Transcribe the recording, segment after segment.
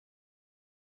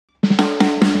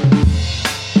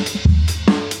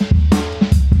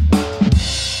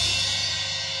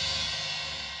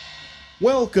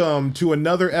Welcome to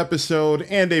another episode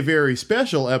and a very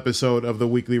special episode of the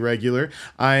Weekly Regular.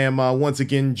 I am once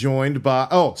again joined by...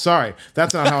 Oh, sorry.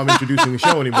 That's not how I'm introducing the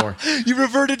show anymore. You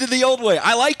reverted to the old way.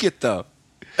 I like it, though.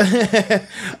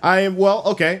 I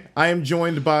am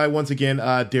joined by, once again,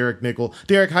 Derek Nickel.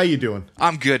 Derek, how you doing?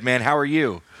 I'm good, man. How are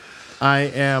you? I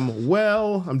am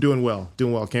well. I'm doing well.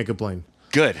 Doing well. Can't complain.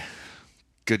 Good.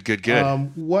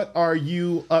 Good. What are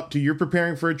you up to? You're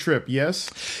preparing for a trip,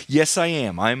 yes? Yes, I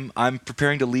am. I'm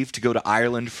preparing to leave to go to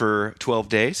Ireland for 12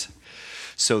 days.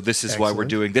 So this is why we're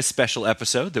doing this special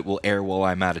episode that will air while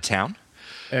I'm out of town.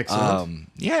 Excellent.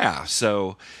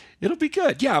 So it'll be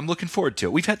good. Yeah, I'm looking forward to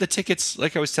it. We've had the tickets,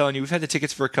 like I was telling you, we've had the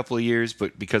tickets for a couple of years,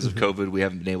 but because of COVID, we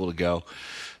haven't been able to go.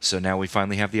 So now we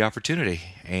finally have the opportunity,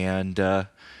 and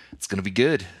it's going to be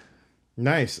good.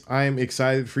 Nice. I'm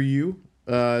excited for you.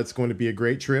 It's going to be a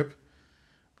great trip.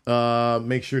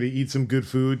 Make sure to eat some good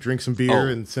food, drink some beer,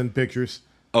 and send pictures.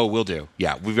 Oh, we'll do.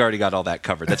 Yeah, we've already got all that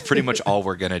covered. That's pretty much all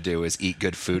we're going to do is eat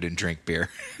good food and drink beer.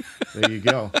 There you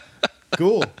go.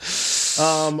 Cool.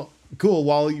 Cool.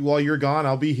 While you're gone,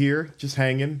 I'll be here just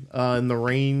hanging in the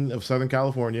rain of Southern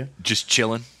California. Just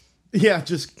chilling? Yeah,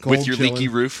 just cold with your chilling. leaky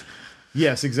roof?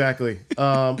 Yes, exactly.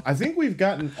 I think we've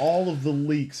gotten all of the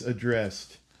leaks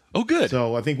addressed. Oh, good.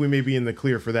 So I think we may be in the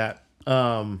clear for that.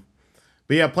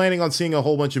 But yeah, planning on seeing a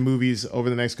whole bunch of movies over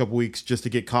the next couple weeks just to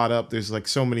get caught up. There's like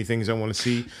so many things I want to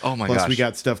see. Oh my gosh. gosh. We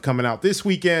got stuff coming out this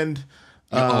weekend.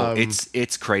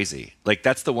 It's crazy. Like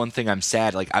that's the one thing I'm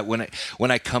sad. Like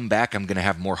when I come back, I'm gonna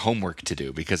have more homework to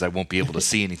do because I won't be able to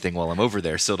see anything while I'm over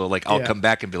there. So I'll come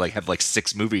back and be like have like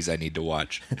 6 movies I need to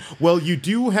watch. Well, you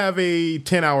do have a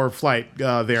 10-hour flight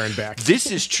there and back. This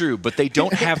is true, but they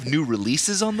don't have new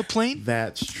releases on the plane.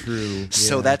 That's true.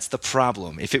 So yeah. that's the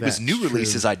problem. If it was new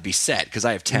releases, I'd be set because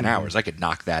I have 10 hours. I could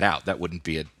knock that out. That would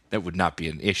not be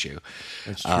an issue.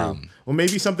 That's true. Well,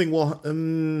 maybe something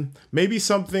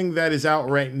that is out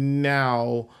right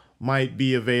now might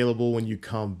be available when you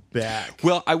come back.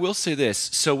 Well, I will say this.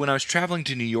 So when I was traveling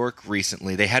to New York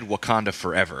recently, they had Wakanda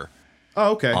Forever.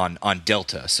 Oh, okay. On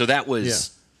Delta. So that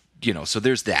was, so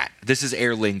there's that. This is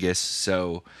Aer Lingus,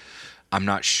 so I'm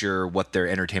not sure what their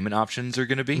entertainment options are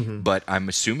going to be, but I'm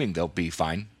assuming they'll be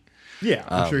fine. Yeah,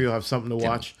 I'm sure you'll have something to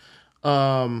watch.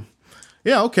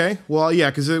 Yeah. Okay. Well, yeah,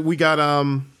 because we got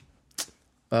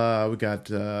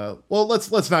well,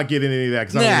 let's not get into any of that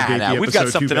because I'm going to date the episode. We've got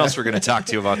something else we're going to talk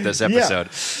to you about this episode.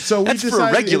 Yeah. So that's for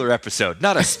a regular episode,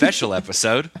 not a special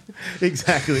episode.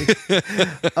 Exactly. We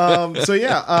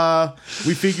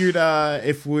figured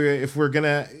if we're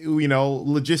gonna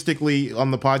logistically on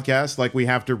the podcast, like we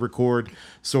have to record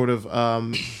sort of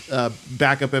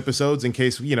backup episodes in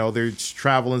case there's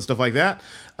travel and stuff like that.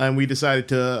 And we decided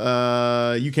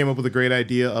to, you came up with a great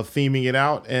idea of theming it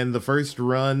out. And the first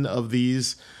run of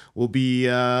these will be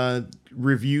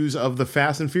reviews of the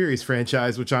Fast and Furious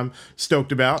franchise, which I'm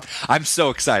stoked about. I'm so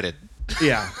excited.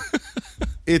 Yeah.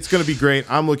 It's going to be great.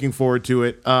 I'm looking forward to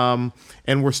it. And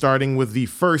we're starting with the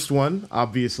first one,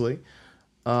 obviously.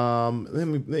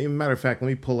 Matter of fact, let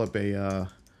me pull up the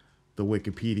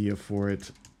Wikipedia for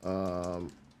it.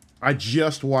 I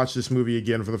just watched this movie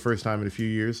again for the first time in a few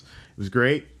years. It was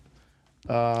great. It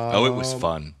was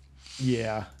fun.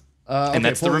 Yeah. And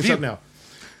that's the review now.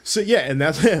 So yeah, and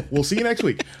that's we'll see you next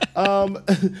week.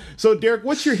 So Derek,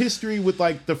 what's your history with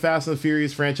like the Fast and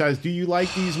Furious franchise? Do you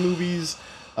like these movies?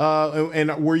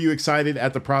 And were you excited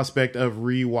at the prospect of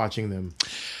rewatching them?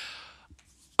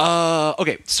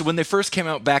 Okay, so when they first came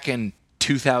out back in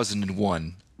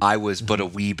 2001, I was but a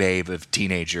wee babe of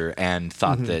teenager and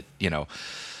thought that,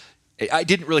 I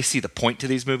didn't really see the point to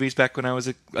these movies back when I was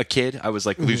a kid. I was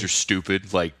like, these are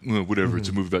stupid, like, whatever, it's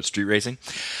a movie about street racing.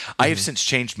 I have since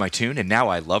changed my tune, and now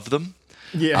I love them.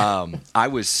 Yeah. I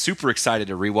was super excited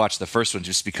to rewatch the first one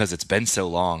just because it's been so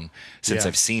long since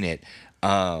I've seen it.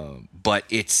 But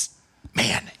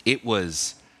it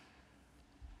was...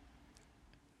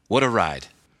 What a ride.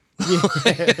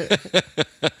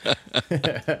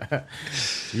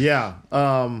 Yeah.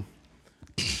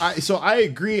 I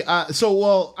agree. I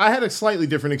had a slightly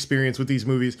different experience with these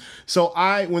movies. So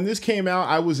when this came out,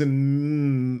 I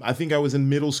think I was in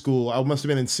middle school. I must have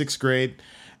been in 6th grade,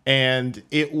 and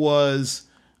it was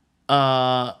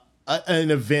an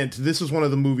event. This was one of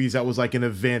the movies that was like an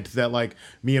event that like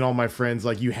me and all my friends,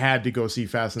 like you had to go see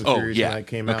Fast and Furious when that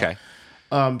came out. Okay.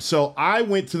 So I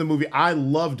went to the movie. I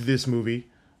loved this movie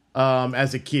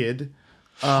as a kid.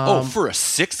 For a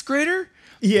 6th grader?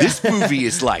 Yeah. This movie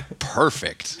is like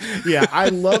perfect. Yeah, I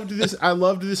loved this. I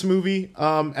loved this movie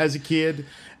as a kid,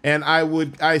 and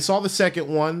I saw the second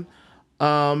one,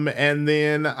 and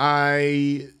then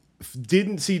I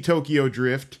didn't see Tokyo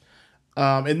Drift.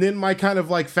 And then my kind of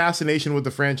like fascination with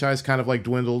the franchise kind of like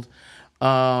dwindled.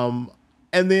 And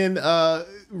then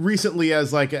recently,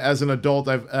 as an adult,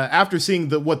 I've after seeing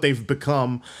what they've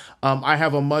become, I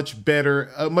have a much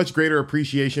greater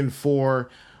appreciation for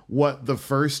what the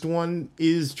first one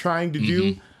is trying to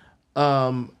do.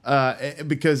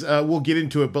 Because we'll get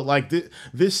into it, but like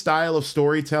this style of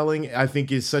storytelling, I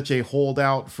think, is such a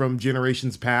holdout from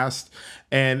generations past,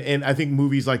 and I think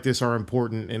movies like this are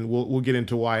important, and we'll get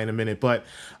into why in a minute. But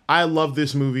I love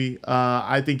this movie.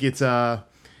 I think it's a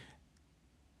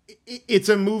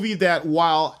movie that,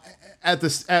 while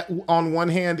on one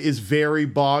hand is very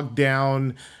bogged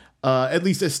down, at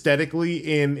least aesthetically,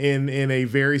 in a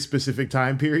very specific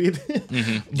time period.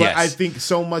 But yes. I think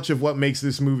so much of what makes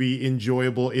this movie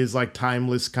enjoyable is like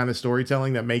timeless kind of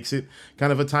storytelling that makes it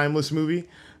kind of a timeless movie.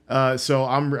 So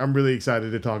I'm really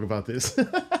excited to talk about this.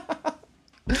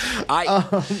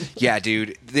 Yeah,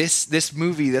 dude, this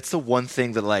movie, that's the one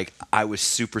thing that like I was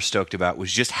super stoked about,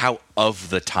 was just how of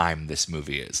the time this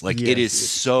movie is. Like, yes, it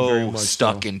is so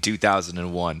stuck in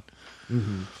 2001.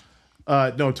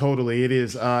 No, totally. It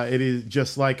is. It is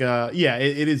just like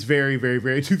it is very, very,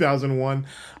 very 2001.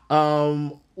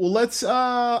 Well, let's.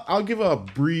 I'll give a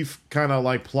brief kind of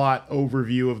like plot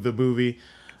overview of the movie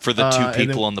for the two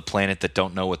people on the planet that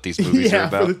don't know what these movies are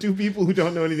about. For the two people who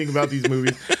don't know anything about these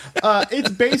movies, it's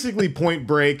basically Point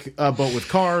Break, but with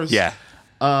cars. Yeah.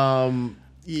 Paul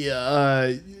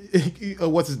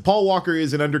Walker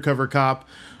is an undercover cop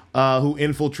who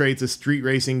infiltrates a street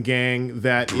racing gang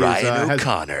that Brian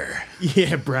O'Connor.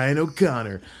 Brian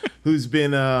O'Connor, who's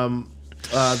been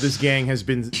this gang has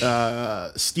been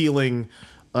stealing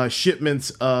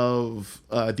shipments of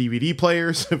DVD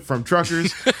players from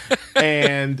truckers,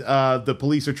 and the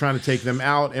police are trying to take them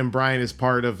out, and Brian is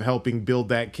part of helping build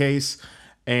that case,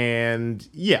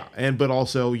 but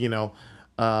also,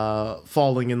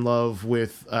 falling in love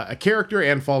with a character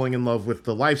and falling in love with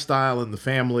the lifestyle and the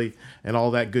family and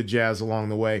all that good jazz along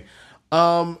the way.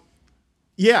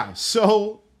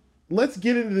 So let's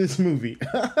get into this movie.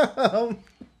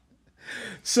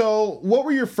 So what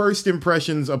were your first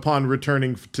impressions upon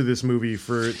returning to this movie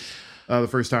for the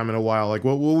first time in a while? Like,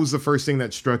 what was the first thing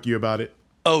that struck you about it?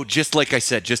 Oh, just like I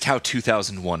said, just how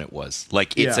 2001 it was.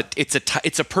 Like,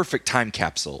 it's a perfect time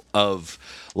capsule of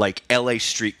like LA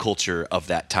street culture of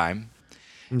that time.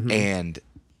 And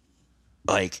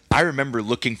like, I remember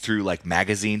looking through like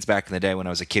magazines back in the day when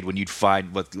I was a kid, when you'd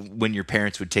find when your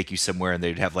parents would take you somewhere and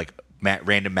they'd have like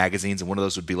random magazines, and one of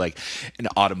those would be like an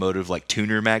automotive like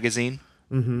tuner magazine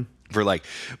for like,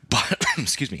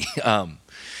 excuse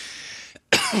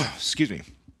me,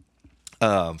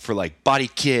 for like body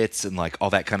kits and like all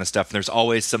that kind of stuff. And there's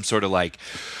always some sort of like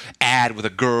ad with a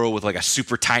girl with like a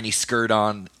super tiny skirt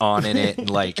on in it, and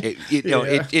like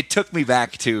it took me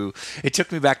back to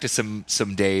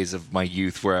some days of my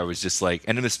youth where I was just like,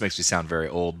 and this makes me sound very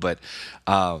old, but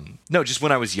no, just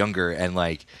when I was younger, and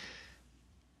like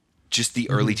just the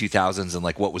early 2000s and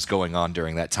like what was going on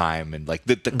during that time, and like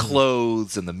the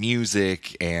clothes and the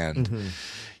music, and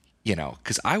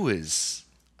because I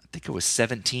think I was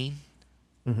 17.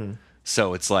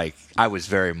 So it's like I was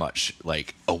very much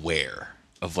like aware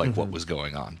of like what was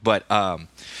going on, but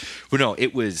no,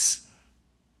 it was.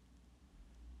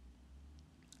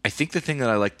 I think the thing that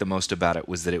I liked the most about it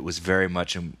was that it was very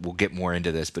much, and we'll get more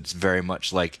into this, but it's very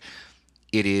much like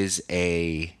it is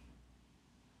a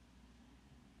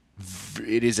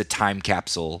time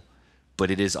capsule,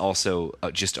 but it is also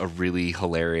just a really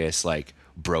hilarious like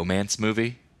bromance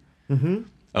movie.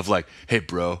 Of like, hey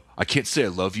bro, I can't say I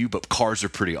love you, but cars are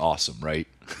pretty awesome, right?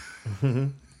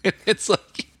 It's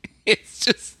like, it's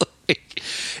just like,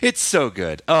 it's so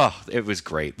good. Oh, it was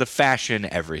great. The fashion,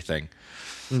 everything.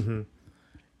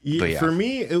 Yeah, for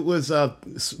me, it was the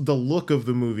look of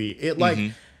the movie. It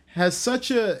like has such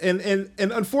a and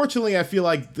unfortunately, I feel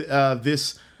like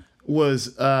this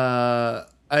was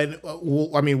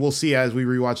we'll see as we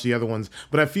rewatch the other ones,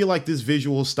 but I feel like this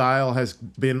visual style has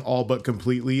been all but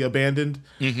completely abandoned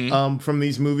from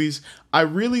these movies. I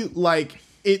really like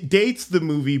it. Dates the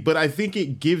movie, but I think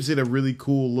it gives it a really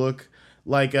cool look.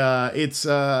 Like it's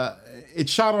shot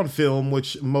on film,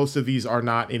 which most of these are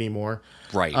not anymore.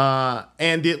 Right.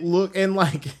 And it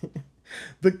like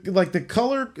the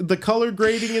color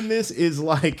grading in this is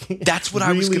like, that's what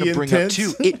really I was going to bring up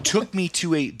too. It took me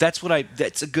to that's what I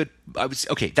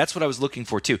was looking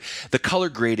for too. The color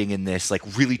grading in this like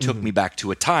really took me back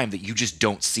to a time that you just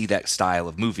don't see that style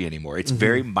of movie anymore. It's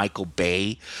very Michael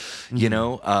Bay,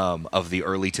 of the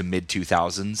early to mid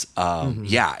 2000s.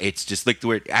 Yeah, it's just like the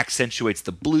way it accentuates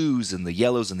the blues and the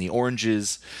yellows and the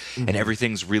oranges, and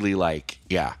everything's really like,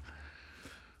 yeah,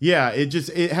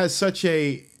 it has such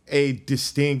a a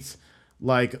distinct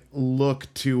like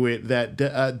look to it that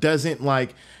doesn't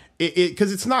like it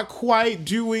because it's not quite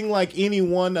doing like any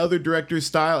one other director's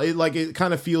style. It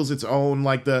kind of feels its own,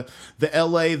 like the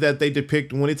LA that they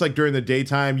depict when it's like during the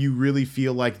daytime, you really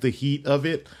feel like the heat of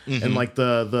it and like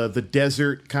the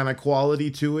desert kind of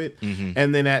quality to it.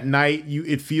 And then at night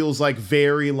it feels like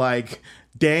very like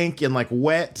dank and like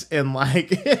wet and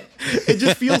like it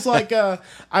just feels like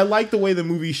I like the way the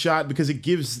movie's shot because it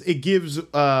gives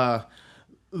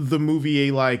the movie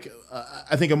a like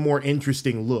I think a more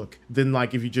interesting look than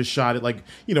like if you just shot it like,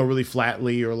 you know, really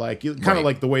flatly or like kind of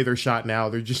like the way they're shot now.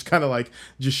 They're just kind of like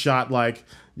just shot like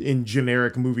in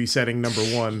generic movie setting number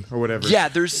one or whatever. Yeah,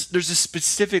 there's a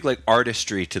specific like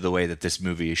artistry to the way that this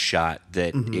movie is shot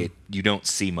that you don't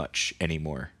see much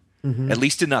anymore. At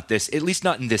least not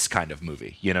in this kind of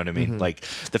movie. You know what I mean? Like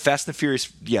the Fast and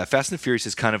the Furious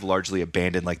has kind of largely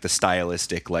abandoned like the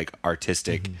stylistic, like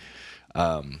artistic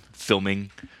filming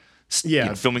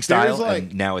style, like,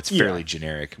 and now it's fairly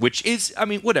generic, which is, I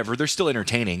mean, whatever. They're still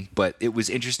entertaining, but it was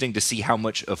interesting to see how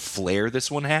much of flair this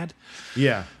one had.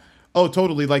 Yeah. Oh,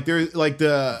 totally. Like there's like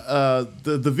the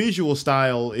visual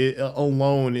style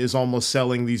alone is almost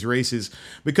selling these races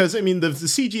because I mean the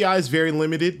CGI is very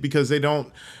limited because it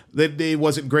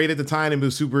wasn't great at the time and it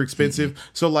was super expensive.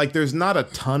 So like there's not a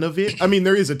ton of it. I mean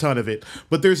there is a ton of it,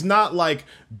 but there's not like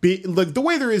the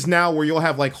way there is now where you'll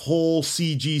have like whole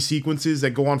CG sequences that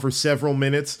go on for several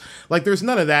minutes. Like there's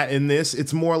none of that in this.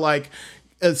 It's more like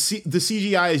the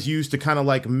CGI is used to kind of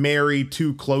like marry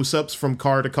two close-ups from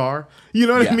car to car. You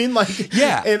know what I mean? Like,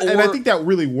 and I think that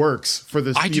really works for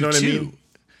this. You know what I mean?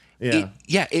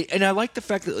 Yeah, and I like the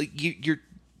fact that like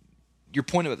your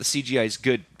point about the CGI is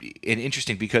good and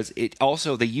interesting because it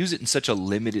also they use it in such a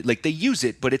limited, like they use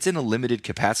it, but it's in a limited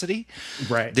capacity,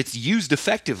 right? That's used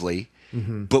effectively.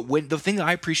 But when the thing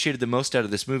I appreciated the most out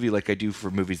of this movie, like I do for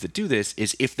movies that do this,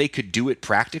 is if they could do it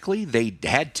practically, they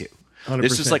had to.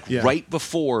 This is like right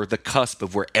before the cusp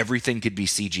of where everything could be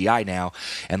CGI now,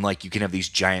 and like you can have these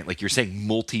giant, like you're saying,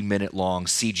 multi-minute long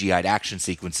CGI'd action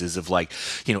sequences of like,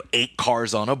 you know, 8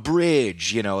 cars on a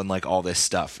bridge, you know, and like all this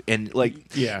stuff, and like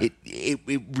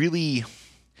it really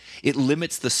it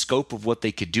limits the scope of what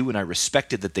they could do, and I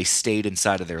respected that they stayed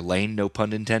inside of their lane, no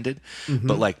pun intended,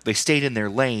 but like they stayed in their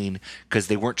lane because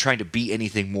they weren't trying to be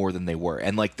anything more than they were,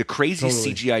 and like the crazy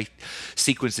CGI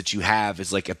sequence that you have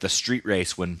is like at the street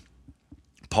race when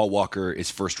Paul Walker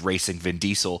is first racing Vin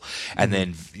Diesel, and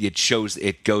then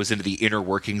it goes into the inner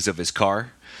workings of his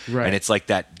car, and it's like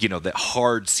that, you know, that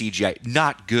hard CGI,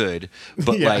 not good,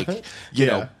 but like you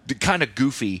know, kind of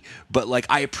goofy, but like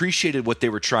I appreciated what they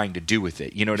were trying to do with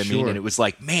it. You know what I mean? And it was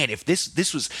like, man, if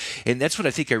this was, and that's what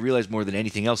I think I realized more than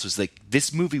anything else was like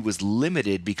this movie was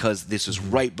limited because this was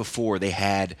right before they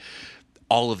had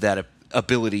all of that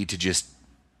ability to just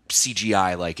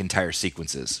CGI like entire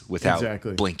sequences without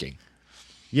blinking.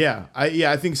 Yeah,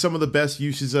 I think some of the best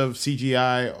uses of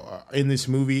CGI in this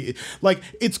movie, like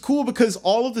it's cool because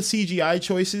all of the CGI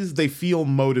choices, they feel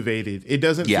motivated. It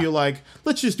doesn't feel like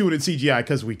let's just do it in CGI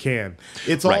because we can.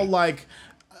 It's all like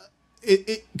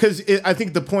because I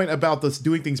think the point about this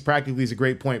doing things practically is a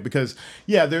great point because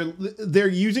they're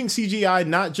using CGI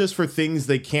not just for things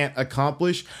they can't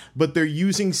accomplish, but they're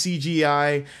using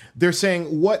CGI. They're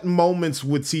saying what moments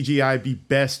would CGI be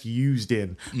best used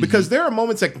in, because there are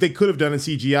moments that they could have done in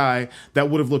CGI that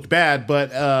would have looked bad,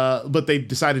 but they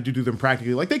decided to do them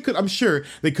practically. Like I'm sure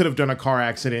they could have done a car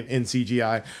accident in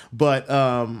CGI, but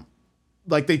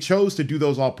like they chose to do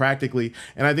those all practically,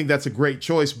 and I think that's a great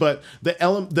choice. But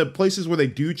the places where they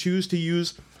do choose to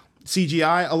use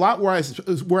CGI, a lot where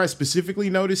I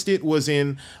specifically noticed it was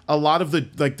in a lot of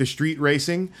the street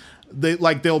racing.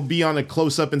 They'll be on a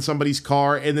close up in somebody's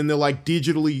car, and then they'll like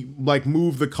digitally like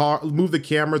move the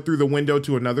camera through the window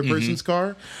to another person's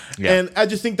car. And I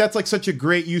just think that's like such a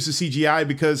great use of CGI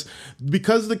because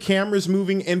the camera's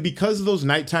moving, and because those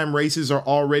nighttime races are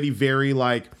already very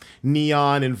like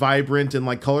neon and vibrant and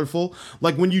like colorful.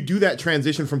 Like when you do that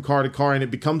transition from car to car and it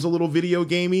becomes a little video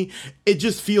gamey, it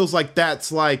just feels like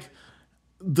that's like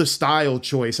the style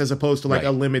choice as opposed to like a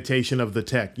limitation of the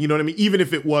tech. You know what I mean? Even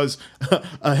if it was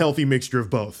a healthy mixture of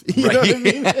both. You know what I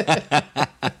mean?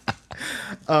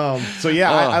 So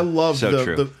yeah, I love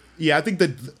I think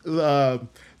the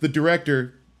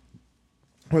director,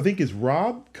 who I think is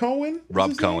Rob Cohen.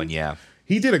 Rob Cohen, yeah.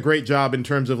 He did a great job in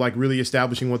terms of like really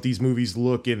establishing what these movies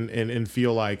look and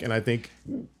feel like. And I think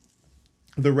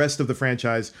the rest of the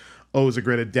franchise owes a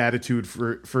great gratitude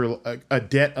for a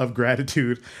debt of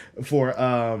gratitude for.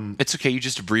 It's okay. You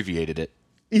just abbreviated it.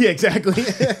 Yeah, exactly.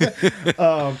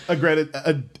 I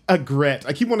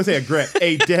keep wanting to say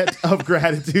a debt of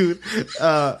gratitude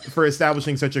for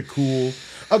establishing such a cool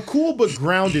but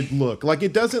grounded look. Like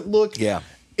it doesn't look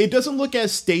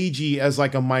as stagey as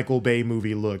like a Michael Bay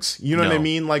movie looks. You know what I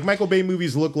mean? Like Michael Bay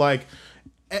movies look like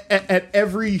at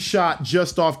every shot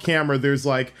just off camera there's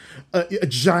like a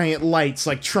giant lights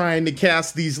like trying to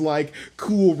cast these like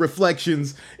cool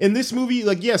reflections. In this movie,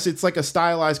 like yes, it's like a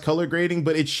stylized color grading,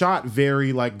 but it's shot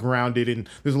very like grounded and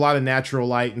there's a lot of natural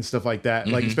light and stuff like that,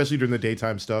 like especially during the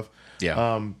daytime stuff.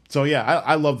 So yeah,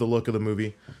 I love the look of the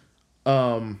movie.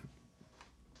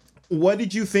 What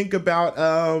did you think about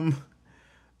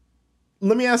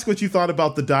let me ask what you thought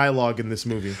about the dialogue in this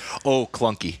movie. Oh,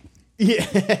 clunky. Yeah.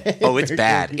 Oh, it's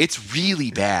bad. It's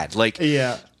really bad. Like,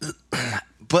 yeah.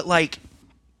 But like,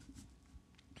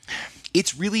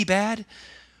 it's really bad,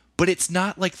 but it's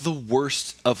not like the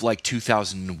worst of like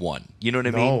 2001. You know what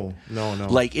I mean? No.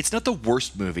 Like, it's not the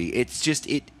worst movie. It's just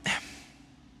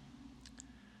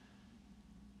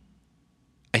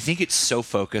I think it's so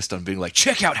focused on being like,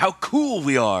 check out how cool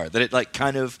we are, that it like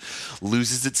kind of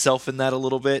loses itself in that a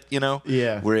little bit, you know?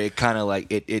 Yeah. Where it kind of like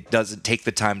it doesn't take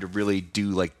the time to really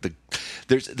do like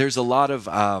there's a lot of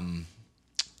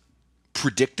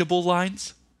predictable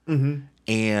lines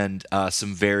and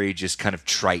some very just kind of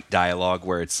trite dialogue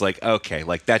where it's like, okay,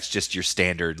 like that's just your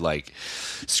standard like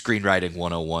screenwriting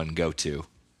 101 go-to.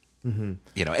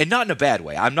 You know, and not in a bad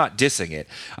way. I'm not dissing it.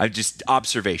 I'm just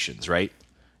observations, right?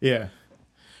 Yeah.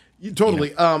 Totally.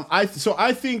 You know?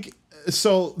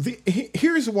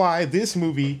 Here's why this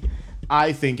movie,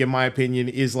 I think, in my opinion,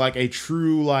 is like a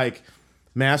true like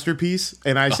masterpiece,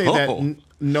 and I say that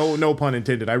no pun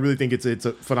intended. I really think it's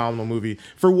a phenomenal movie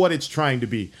for what it's trying to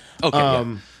be.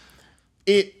 Okay.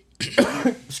 It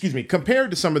excuse me, compared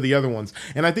to some of the other ones,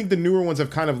 and I think the newer ones have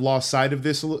kind of lost sight of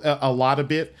this a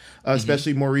bit,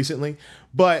 especially more recently,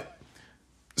 but.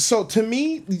 So to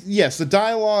me, yes, the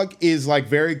dialogue is like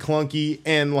very clunky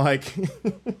and like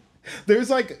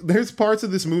there's parts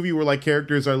of this movie where like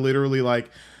characters are literally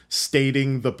like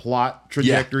stating the plot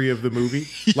trajectory of the movie.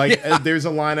 Like there's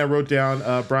a line I wrote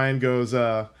down. Brian goes,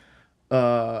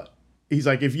 he's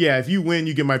like, if you win,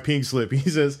 you get my pink slip. He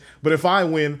says, but if I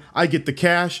win, I get the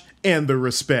cash and the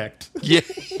respect. Yeah.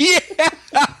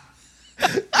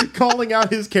 Calling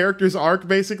out his character's arc,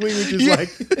 basically, which is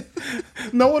like,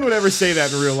 no one would ever say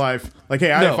that in real life. Like, hey,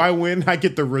 if I win, I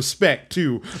get the respect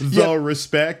too.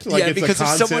 Respect. Like, it's because a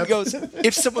concept.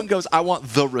 if someone goes, I want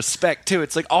the respect too,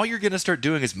 it's like all you're gonna start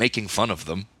doing is making fun of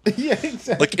them. Yeah,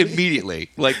 exactly. Like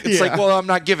immediately. Like it's like, well, I'm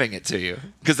not giving it to you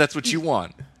because that's what you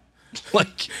want.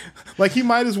 Like he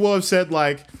might as well have said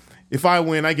like, if I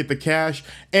win, I get the cash,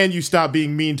 and you stop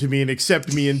being mean to me and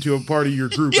accept me into a part of your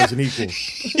group as an equal.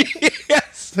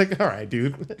 It's like, all right,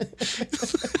 dude.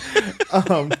 So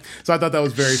I thought that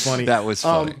was very funny. That was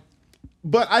funny.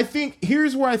 But I think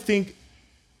here's where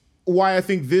why I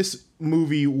think this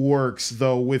movie works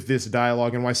though with this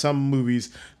dialogue, and why some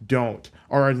movies don't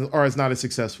or are not as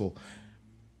successful.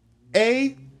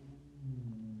 I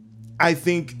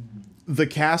think the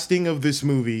casting of this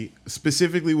movie,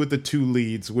 specifically with the two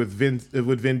leads, with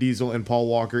Vin Diesel and Paul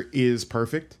Walker, is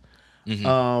perfect.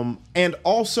 And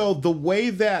also the way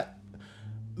that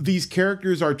these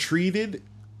characters are treated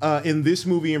in this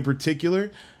movie in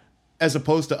particular, as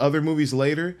opposed to other movies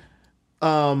later,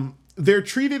 they're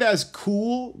treated as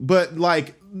cool, but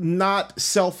like not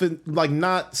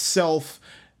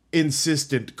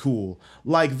self-insistent cool.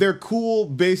 Like they're cool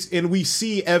based, and we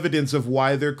see evidence of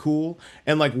why they're cool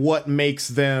and like what makes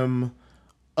them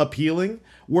appealing.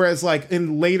 Whereas like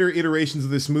in later iterations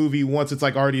of this movie, once it's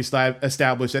like already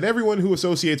established that everyone who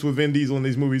associates with Vin Diesel in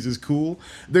these movies is cool,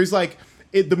 there's like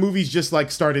the movies just like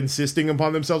start insisting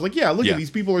upon themselves like, look at these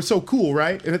people are so cool,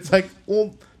 right? And it's like,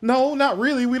 well, no, not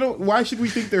really. We don't. Why should we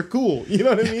think they're cool? You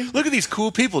know what I mean? Look at these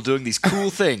cool people doing these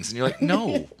cool things, and you're like,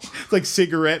 no. It's like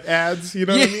cigarette ads. You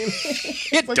know what I mean?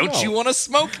 Like, don't you want to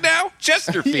smoke now,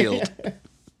 Chesterfield?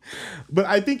 But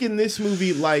I think in this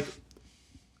movie, like,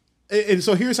 and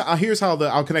so here's how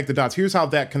I'll connect the dots. Here's how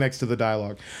that connects to the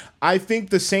dialogue. I think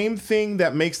the same thing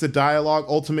that makes the dialogue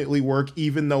ultimately work,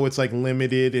 even though it's like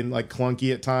limited and like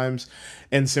clunky at times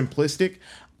and simplistic,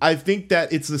 I think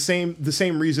that it's the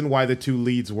same reason why the two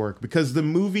leads work, because the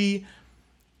movie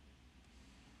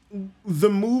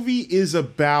is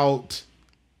about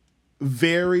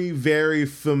very, very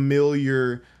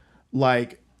familiar,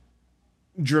 like,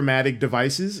 dramatic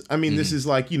devices. I mean, this is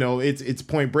like, it's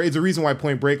Point Break. It's the reason why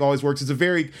Point Break always works. It's a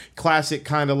very classic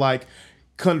kind of like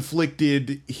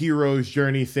conflicted hero's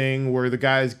journey thing where the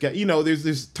guys get,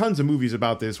 there's tons of movies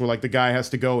about this where like the guy has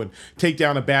to go and take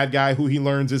down a bad guy who he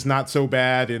learns is not so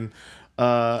bad, and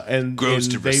Grows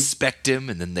to respect him,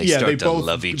 and then they start to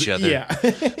love each other. Yeah,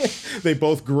 they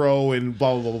both grow and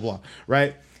blah blah blah blah blah.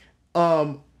 Right.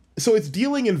 So it's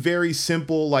dealing in very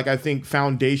simple, like I think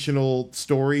foundational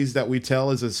stories that we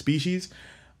tell as a species,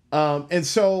 and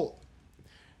so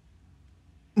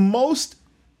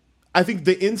I think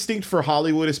the instinct for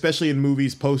Hollywood, especially in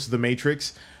movies post The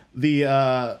Matrix,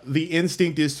 the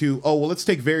instinct is to, let's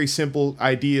take very simple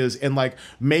ideas and like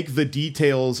make the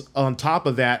details on top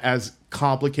of that as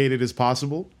complicated as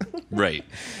possible. Right.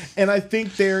 And I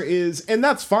think and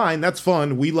that's fine. That's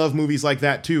fun. We love movies like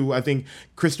that too. I think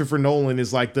Christopher Nolan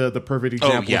is like the perfect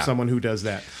example of someone who does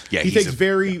that. Yeah, he takes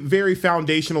very, very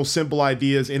foundational, simple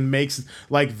ideas and makes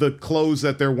like the clothes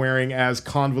that they're wearing as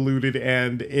convoluted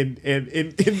and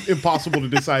impossible to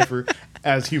decipher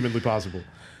as humanly possible.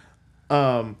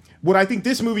 What I think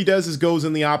this movie does is goes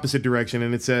in the opposite direction,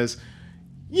 and it says,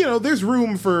 there's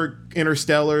room for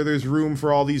Interstellar, there's room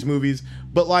for all these movies,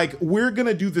 but like we're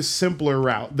gonna do the simpler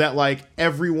route that like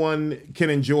everyone can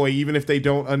enjoy, even if they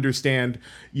don't understand,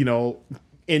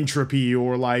 entropy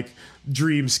or like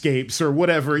dreamscapes or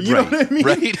whatever. You know what I mean?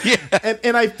 Right. Yeah.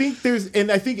 And I think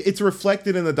it's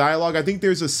reflected in the dialogue. I think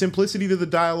there's a simplicity to the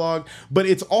dialogue, but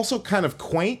it's also kind of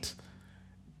quaint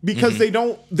because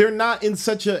they're not in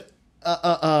such a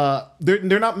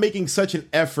they're not making such an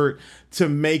effort to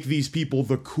make these people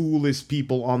the coolest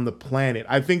people on the planet.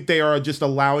 I think they are just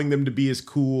allowing them to be as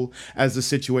cool as the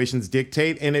situations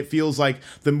dictate, and it feels like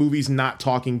the movie's not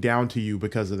talking down to you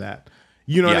because of that.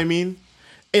 You know what I mean?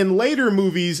 In later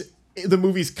movies, the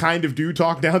movies kind of do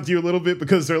talk down to you a little bit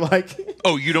because they're like,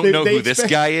 oh, you don't know who this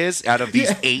guy is out of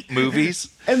these 8 movies?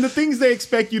 And the things they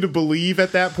expect you to believe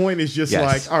at that point is just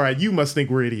like, all right, you must think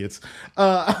we're idiots.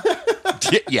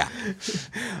 Yeah.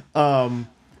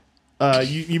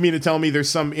 You mean to tell me there's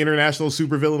some international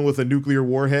supervillain with a nuclear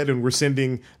warhead and we're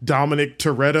sending Dominic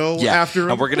Toretto after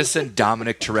him? And we're going to send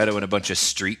Dominic Toretto and a bunch of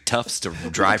street toughs to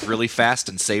drive really fast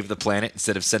and save the planet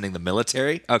instead of sending the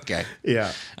military? Okay.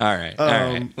 Yeah. All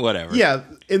right. Whatever. Yeah.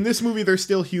 In this movie, they're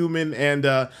still human, and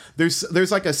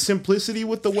there's like a simplicity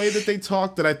with the way that they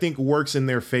talk that I think works in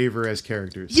their favor as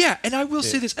characters. Yeah, and I will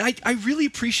say this. I really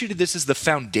appreciated this as the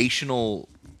foundational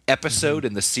episode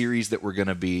in the series that we're going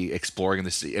to be exploring in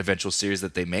this eventual series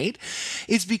that they made,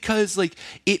 is because like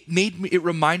it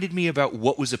reminded me about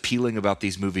what was appealing about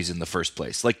these movies in the first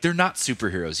place. Like they're not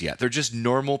superheroes yet. They're just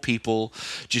normal people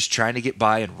just trying to get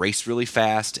by and race really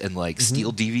fast and like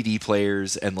steal DVD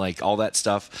players and like all that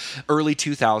stuff. Early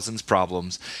 2000s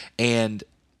problems. And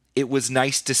it was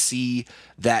nice to see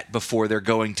that before they're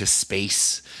going to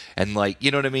space and like, you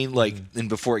know what I mean? Like, and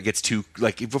before it gets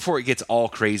all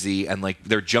crazy and like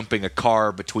they're jumping a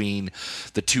car between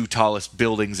the 2 tallest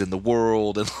buildings in the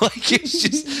world. And like, it's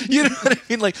just, you know what I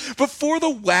mean? Like before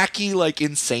the wacky, like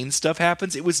insane stuff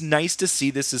happens, it was nice to see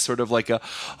this as sort of like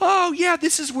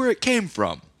this is where it came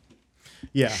from.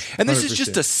 Yeah. And this is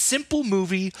just a simple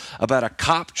movie about a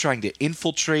cop trying to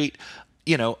infiltrate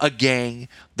a gang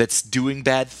that's doing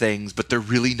bad things, but they're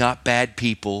really not bad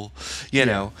people, you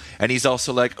know. And he's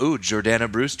also like, "Ooh, Jordana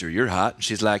Brewster, you're hot." And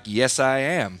she's like, "Yes, I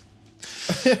am."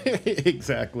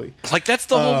 Exactly. Like that's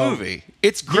the whole movie.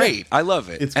 It's great. Yeah, I love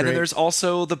it. It's and great. Then there's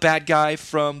also the bad guy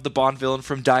from the Bond villain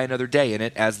from Die Another Day in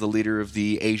it as the leader of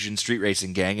the Asian street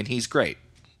racing gang, and he's great.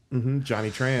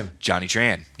 Johnny Tran. Johnny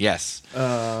Tran. Yes.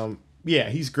 Yeah,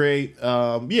 he's great.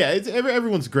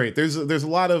 Everyone's great. There's a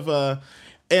lot of.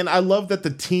 And I love that the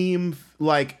team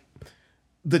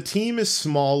is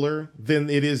smaller than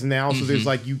it is now. So there's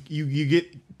like, you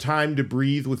get time to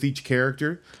breathe with each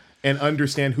character and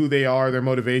understand who they are, their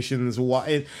motivations,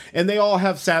 why, and they all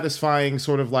have satisfying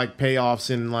sort of like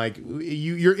payoffs and like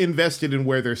you're invested in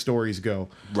where their stories go.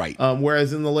 Right.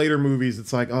 Whereas in the later movies,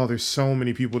 it's like, oh, there's so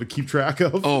many people to keep track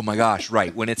of. Oh my gosh,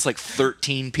 right. When it's like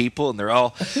 13 people and they're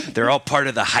all part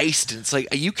of the heist, and it's like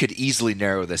you could easily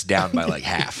narrow this down by like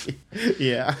half.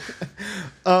 Yeah.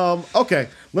 Okay,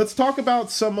 let's talk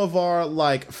about some of our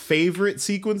like favorite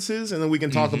sequences, and then we can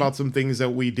talk about some things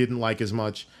that we didn't like as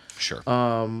much. Sure.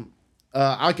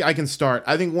 I can start.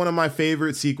 I think one of my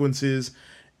favorite sequences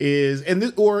is,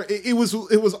 it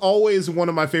was always one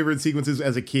of my favorite sequences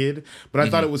as a kid, but I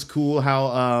thought it was cool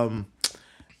how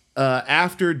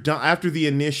after the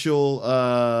initial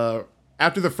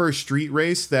after the first street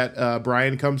race that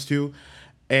Brian comes to,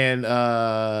 and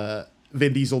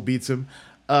Vin Diesel beats him.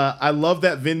 I love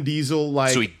that Vin Diesel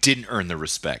so he didn't earn the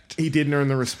respect. He didn't earn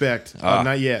the respect.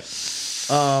 Not yet.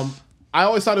 I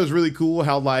always thought it was really cool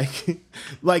how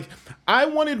like I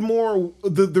wanted more.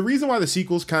 The reason why the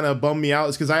sequels kind of bummed me out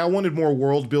is because I wanted more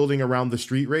world building around the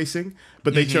street racing,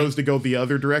 but they chose to go the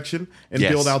other direction and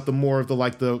Yes. build out the more of the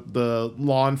like the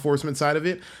law enforcement side of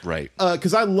it. Right.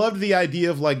 Because I loved the idea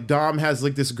of like Dom has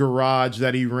like this garage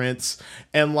that he rents,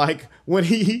 and like when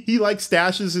he like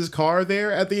stashes his car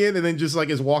there at the end and then just like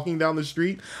is walking down the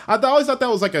street. Always thought that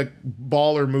was like a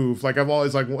baller move. Like I've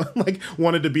always like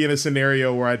wanted to be in a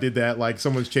scenario where I did that. Like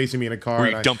someone's chasing me in a car.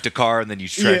 Where you dumped a car and then you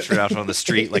transfer it out on the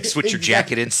street, like switch your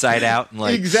jacket inside out and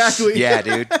like Exactly. Yeah,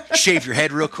 dude. Shave your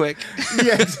head real quick.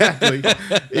 Yeah, exactly.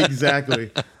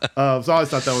 Exactly. So I always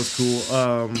thought that was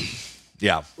cool.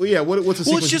 Yeah. Well, yeah. What's the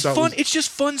sequence? It's just you thought fun. was- It's just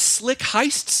fun, slick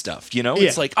heist stuff. You know, Yeah,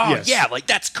 it's like, yes. yeah, like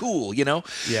that's cool. You know,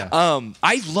 Yeah.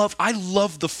 I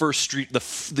love the first street,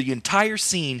 the entire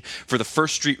scene for the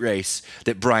first street race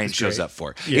that Brian shows great. up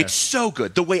for. Yeah. It's so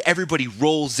good. The way everybody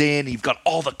rolls in, you've got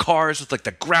all the cars with like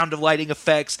the ground of lighting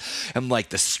effects and like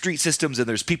the street systems, and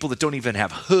there's people that don't even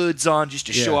have hoods on just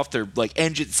to show Yeah. off their like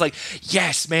engines. It's like,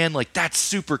 yes, man, like that's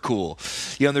super cool.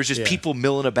 You know, and there's just Yeah. people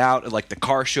milling about at like the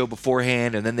car show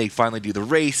beforehand, and then they finally do the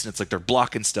race, and it's like they're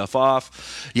blocking stuff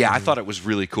off. Yeah, I thought it was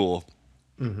really cool.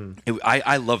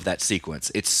 I love that sequence.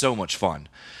 It's so much fun.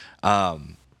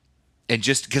 And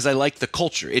just because I like the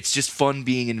culture, it's just fun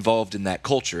being involved in that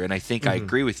culture. And I think I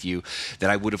agree with you that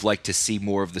I would have liked to see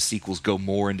more of the sequels go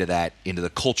more into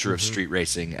the culture of street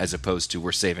racing as opposed to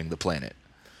we're saving the planet.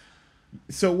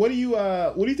 So what do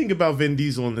you think about Vin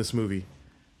Diesel in this movie?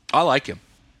 I like him.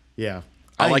 Yeah.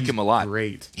 I like he's him a lot.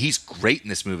 Great. He's great in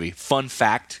this movie. Fun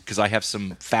fact, because I have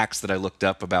some facts that I looked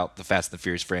up about the Fast and the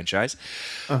Furious franchise.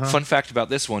 Fun fact about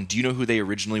this one. Do you know who they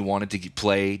originally wanted to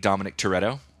play Dominic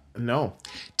Toretto? No.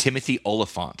 Timothy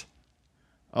Oliphant.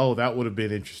 Oh, that would have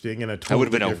been interesting in a That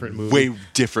would totally have been different a movie. way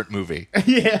different movie.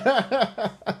 Yeah.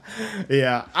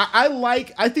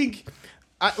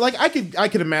 I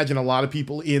could imagine a lot of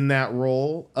people in that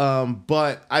role.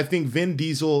 But I think Vin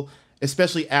Diesel,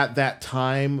 especially at that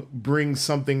time, brings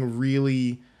something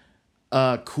really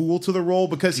cool to the role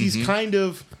because he's kind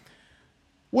of.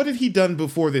 What had he done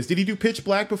before this? Did he do Pitch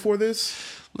Black before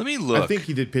this? Let me look. I think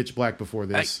he did Pitch Black before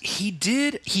this. He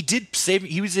did save.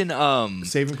 He was in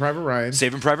Saving Private Ryan.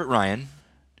 Saving Private Ryan.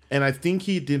 And I think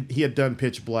he had done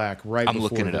Pitch Black right I'm before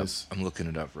looking it this. up. I'm looking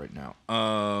it up right now.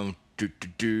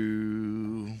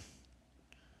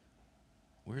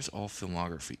 Where's all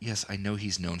filmography? Yes, I know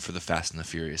he's known for the Fast and the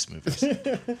Furious movies.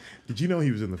 Did you know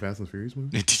he was in the Fast and Furious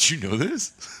movie? Did you know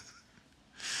this?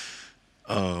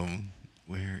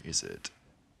 Where is it?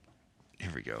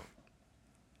 Here we go.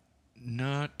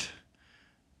 Not.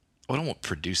 Oh, I don't want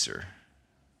producer.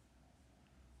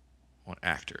 I want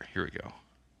actor. Here we go.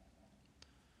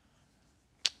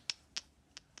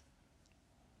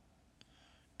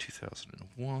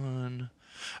 (2001).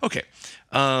 Okay.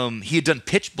 He had done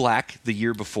Pitch Black the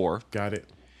year before. Got it.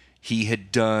 He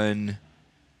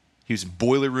was in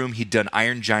Boiler Room. He'd done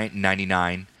Iron Giant in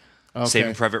 99. Okay.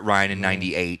 Saving Private Ryan in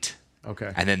 98.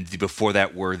 Okay. And then before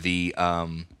that were the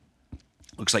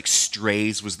looks like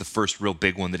Strays was the first real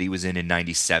big one that he was in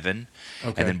 97.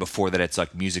 Okay. And then before that it's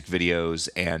like music videos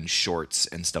and shorts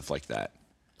and stuff like that.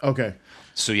 Okay.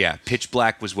 So yeah, Pitch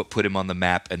Black was what put him on the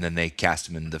map, and then they cast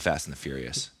him in the Fast and the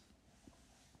Furious.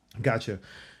 Gotcha.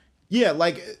 Yeah,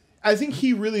 like I think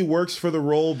he really works for the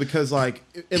role because, like,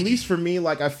 at least for me,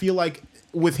 like I feel like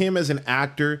with him as an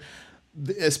actor,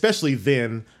 especially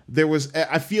then,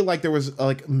 I feel like there was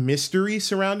like mystery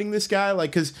surrounding this guy,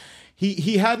 like because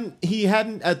he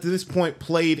hadn't at this point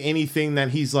played anything that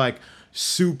he's like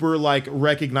super like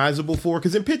recognizable for.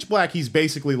 Because in Pitch Black, he's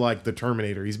basically like the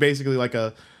Terminator. He's basically like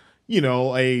a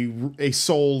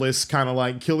soulless kind of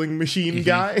like killing machine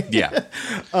guy. Yeah.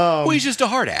 Well, he's just a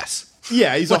hard ass.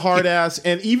 Yeah, he's a hard ass,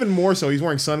 and even more so, he's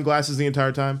wearing sunglasses the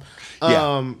entire time.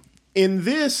 Yeah. In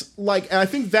this, like, I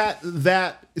think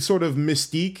that sort of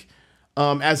mystique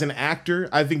as an actor,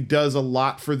 I think does a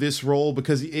lot for this role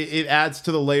because it adds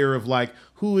to the layer of like,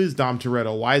 who is Dom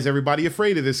Toretto? Why is everybody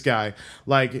afraid of this guy?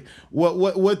 Like,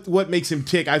 what makes him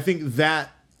tick? I think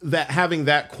that having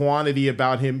that quantity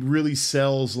about him really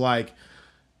sells like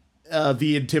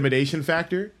the intimidation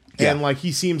factor. Yeah. And like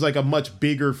he seems like a much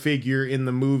bigger figure in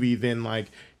the movie than like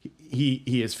he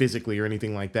is physically or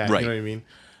anything like that. Right. You know what I mean?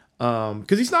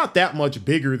 Because he's not that much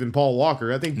bigger than Paul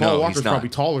Walker. I think Paul Walker's probably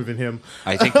taller than him.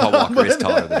 I think Paul Walker is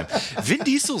taller than him. Vin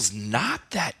Diesel's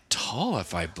not that tall,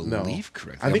 if I believe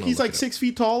correctly. I think he's like 6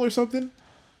 feet tall or something.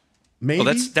 Maybe.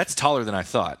 Oh, that's taller than I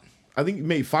thought. I think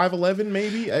maybe 5'11",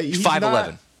 maybe.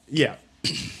 5'11". Yeah.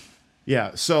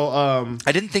 Yeah. So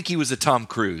I didn't think he was a Tom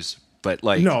Cruise, but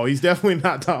like no, he's definitely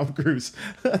not Tom Cruise.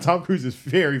 Tom Cruise is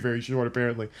very, very short,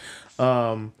 apparently.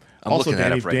 Also, looking that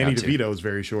Danny up right now, too. DeVito is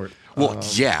very short. Well,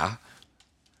 yeah.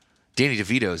 Danny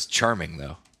DeVito's charming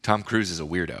though. Tom Cruise is a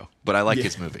weirdo, but I like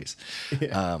his movies.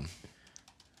 Yeah.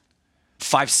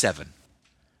 5'7".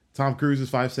 Tom Cruise is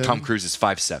 5'7"? Tom Cruise is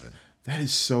 5'7". That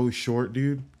is so short,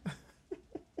 dude.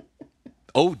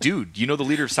 Oh, dude, you know the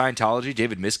leader of Scientology,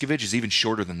 David Miscavige, is even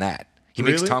shorter than that. He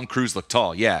makes Tom Cruise look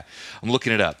tall. Yeah, I'm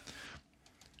looking it up.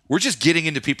 We're just getting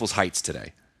into people's heights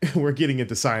today. We're getting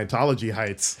into Scientology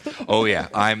heights. Oh yeah,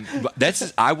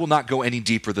 I will not go any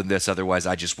deeper than this. Otherwise,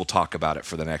 I just will talk about it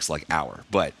for the next hour.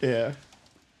 But yeah,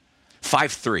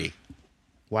 5'3".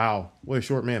 Wow, what a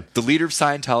short man. The leader of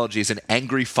Scientology is an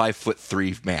angry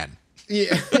 5'3" man.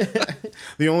 Yeah,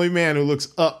 the only man who looks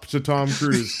up to Tom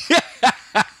Cruise.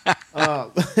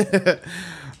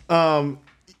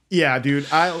 Yeah, dude,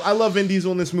 I love Vin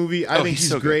Diesel in this movie. I think he's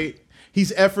so great. Good.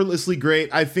 He's effortlessly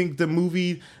great. I think the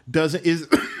movie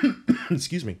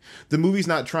excuse me. The movie's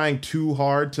not trying too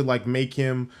hard to make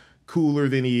him cooler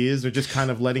than he is. They're just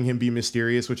kind of letting him be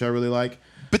mysterious, which I really like.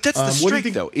 But that's the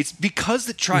strength, though. It's because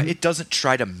it doesn't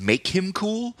try to make him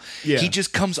cool. Yeah. He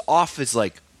just comes off as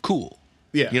cool.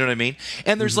 Yeah. You know what I mean?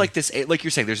 And there's this, like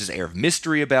you're saying, there's this air of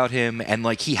mystery about him, and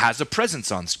he has a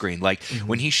presence on screen.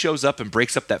 When he shows up and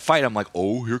breaks up that fight, I'm like,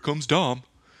 oh, here comes Dom.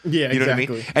 Yeah, you know exactly.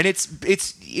 what I mean? And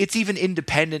it's even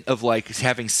independent of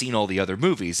having seen all the other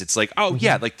movies. It's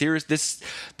there's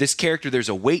this character, there's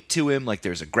a weight to him,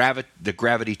 there's the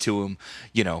gravity to him.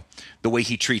 You know, the way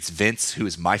he treats Vince, who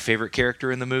is my favorite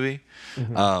character in the movie,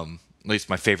 at least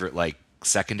my favorite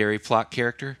secondary plot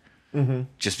character. Mm-hmm.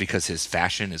 Just because his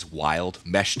fashion is wild,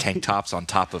 mesh tank tops on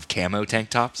top of camo tank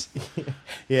tops.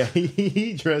 Yeah,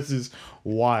 he dresses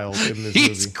wild in this movie.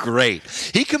 He's great.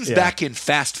 He comes back in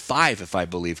Fast 5, if I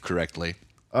believe correctly.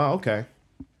 Oh, okay.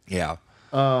 Yeah.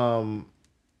 What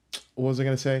was I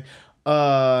gonna say?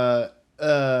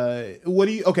 What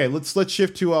do you? Okay, let's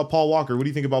shift to Paul Walker. What do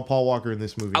you think about Paul Walker in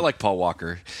this movie? I like Paul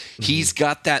Walker. Mm-hmm. He's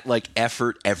got that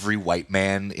effort every white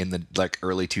man in the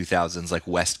early 2000s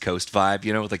West Coast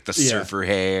vibe, with the surfer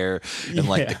hair and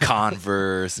the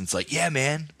Converse, and it's yeah,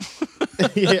 man.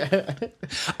 Yeah,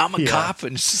 I'm a cop,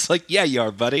 and it's just yeah, you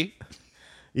are, buddy.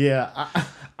 Yeah,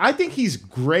 I think he's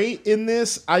great in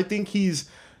this. I think he's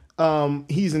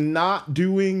not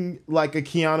doing a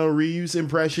Keanu Reeves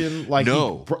impression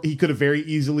no. he could have very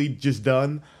easily just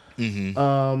done.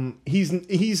 Mm-hmm.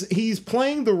 He's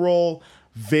playing the role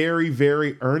very,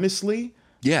 very earnestly.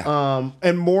 Yeah.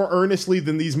 And more earnestly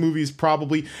than these movies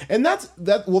probably. And that's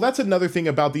another thing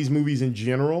about these movies in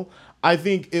general. I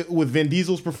think with Vin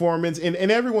Diesel's performance and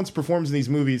everyone's performance in these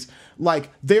movies,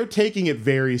 they're taking it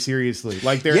very seriously.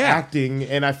 They're acting,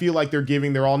 and I feel they're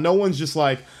giving their all. No one's just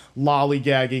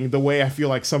lollygagging the way I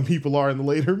feel some people are in the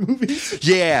later movies.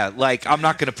 Yeah, I'm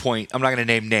not going to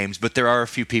name names, but there are a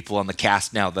few people on the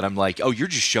cast now that I'm oh, you're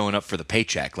just showing up for the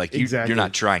paycheck. Exactly. You're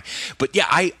not trying. But yeah,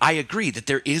 I agree that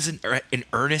there is an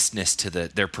earnestness to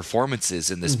their performances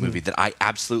in this movie that I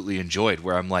absolutely enjoyed,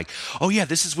 where I'm oh yeah,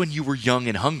 this is when you were young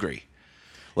and hungry.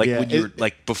 When you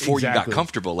were before you got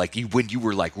comfortable, when you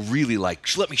were really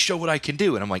let me show what I can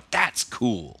do. And I'm that's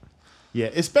cool. Yeah,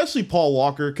 especially Paul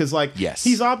Walker, because yes.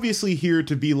 He's obviously here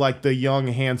to be the young,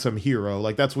 handsome hero.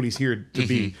 That's what he's here to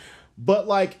be.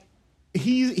 But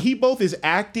he both is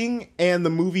acting, and the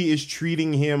movie is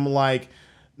treating him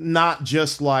not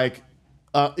just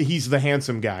he's the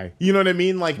handsome guy. You know what I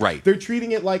mean? Right. They're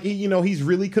treating it he's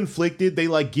really conflicted.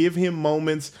 They give him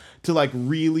moments to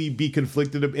really be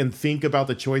conflicted and think about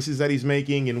the choices that he's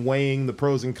making and weighing the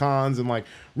pros and cons and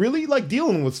really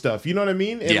dealing with stuff. You know what I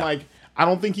mean? And I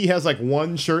don't think he has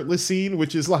one shirtless scene,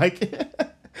 which is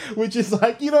which is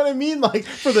you know what I mean?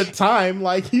 For the time,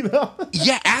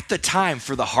 Yeah, at the time,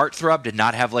 for the heartthrob to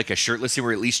not have a shirtless scene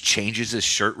where he at least changes his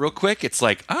shirt real quick, it's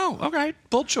oh, okay,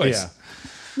 bold choice. Yeah.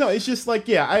 No, it's just I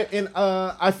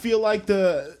feel I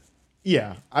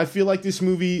feel this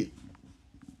movie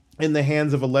in the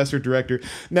hands of a lesser director.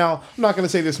 Now, I'm not going to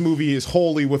say this movie is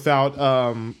wholly without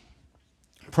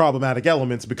problematic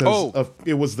elements because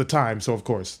it was the time, so of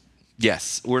course.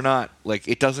 Yes, we're not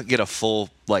it doesn't get a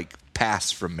full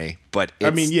pass from me, but it's,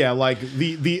 I mean, yeah,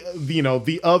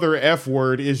 the other F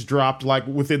word is dropped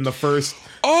within the first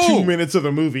 2 minutes of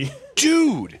the movie.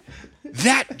 Dude,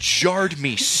 that jarred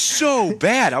me so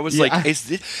bad. I was did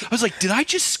I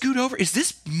just scoot over? Is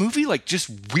this movie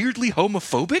just weirdly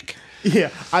homophobic?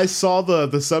 Yeah, I saw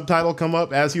the subtitle come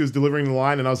up as he was delivering the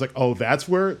line, and I was oh, that's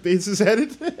where this is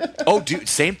headed? Oh, dude,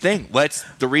 same thing.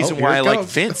 The reason why I like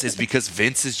Vince is because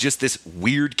Vince is just this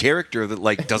weird character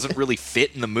that doesn't really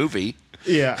fit in the movie.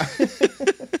 Yeah.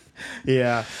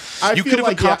 Yeah. You could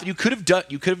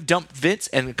have dumped Vince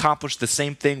and accomplished the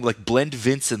same thing, blend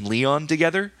Vince and Leon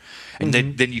together, and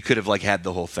then you could have had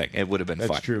the whole thing. It would have been fun.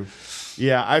 That's true.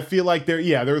 Yeah, I feel like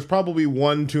there was probably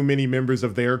one too many members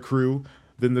of their crew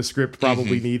than the script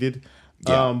probably needed.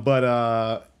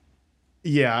 Yeah.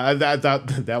 Yeah,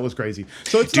 that was crazy.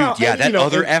 So it's Dude, not, yeah, that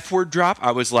other and- F word drop,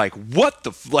 I was like, what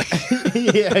the like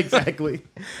yeah, exactly.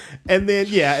 And then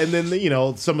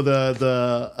some of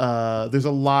the there's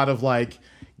a lot of like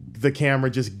the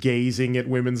camera just gazing at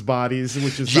women's bodies,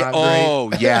 which is not great.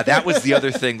 Oh, yeah, that was the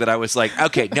other thing that I was like,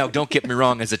 okay, now don't get me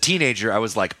wrong, as a teenager I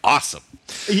was like, awesome.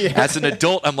 Yeah. As an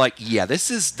adult, I'm like, yeah,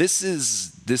 this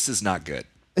is not good.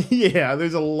 Yeah,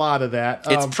 there's a lot of that.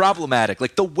 It's problematic.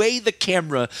 Like the way the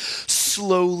camera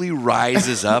slowly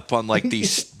rises up on like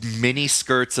these mini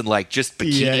skirts and like just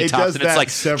bikini tops, and it's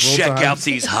like, check out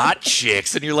these hot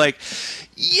chicks, and you're like,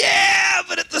 yeah,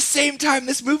 but at the same time,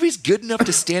 this movie's good enough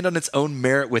to stand on its own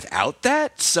merit without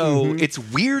that. So it's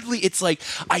like,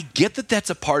 I get that that's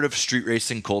a part of street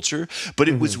racing culture, but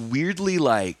it was weirdly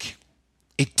like,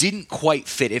 it didn't quite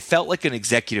fit. It felt like an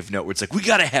executive note where it's like, we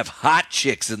got to have hot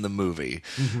chicks in the movie.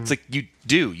 It's like, you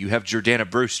have Jordana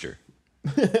Brewster.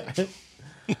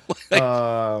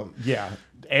 Yeah.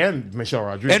 And Michelle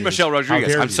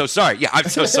Rodriguez. I'm so sorry. Yeah, I'm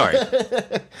so sorry.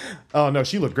 Oh no,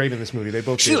 she looked great in this movie. They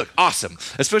both. She looked awesome,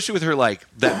 especially with her like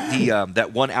that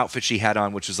one outfit she had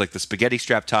on, which was like the spaghetti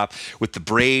strap top with the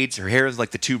braids. Her hair was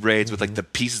like the two braids with like the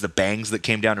pieces of bangs that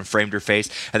came down and framed her face,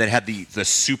 and then had the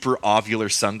super ovular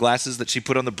sunglasses that she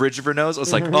put on the bridge of her nose. I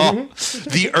was like, oh,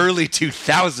 the early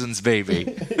 2000s,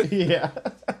 baby. Yeah.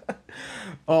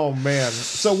 Oh man!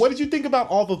 So, what did you think about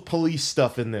all the police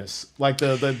stuff in this? Like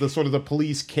the sort of the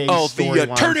police case. Oh,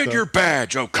 turn in stuff. your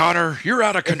badge, O'Connor. You're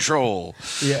out of control.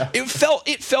 Yeah. It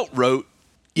felt rote.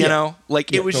 You know,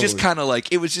 like it was totally. just kind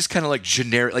of like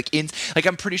generic. Like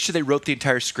I'm pretty sure they wrote the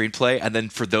entire screenplay, and then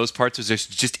for those parts was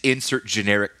just insert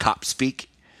generic cop speak.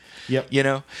 Yep. You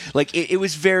know, like it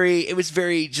was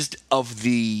very just of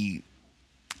the.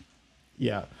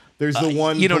 Yeah. There's the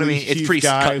one, you know what I mean? It's pretty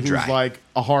guy cut and who's dry. like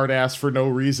a hard ass for no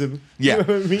reason. Yeah, You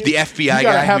know what I mean? the FBI you gotta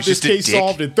guy have who's this just a case dick.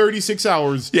 solved in 36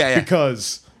 hours. Yeah.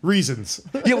 Because reasons.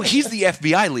 Yeah, well, he's the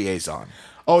FBI liaison.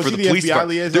 Oh, is for he the the police FBI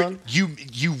department. liaison?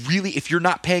 You really, if you're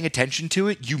not paying attention to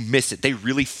it, you miss it. They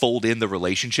really fold in the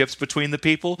relationships between the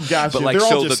people. Gotcha. But like, they're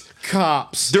all so just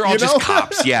cops. they're all you just know?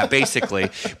 cops, yeah, basically.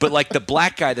 But like the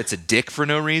black guy that's a dick for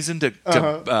no reason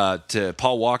to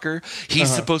Paul Walker,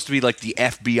 he's supposed to be like the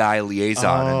FBI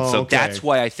liaison, and so that's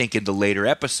why I think in the later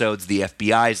episodes the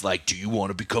FBI is like, "Do you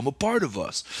want to become a part of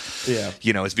us?" Yeah,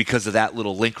 you know, it's because of that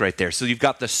little link right there. So you've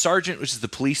got the sergeant, which is the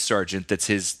police sergeant, that's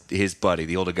his buddy,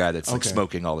 the older guy that's like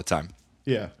smoking all the time.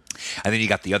 Yeah. And then you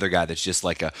got the other guy that's just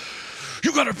like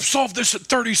you got to solve this in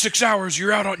 36 hours.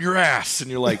 You're out on your ass. And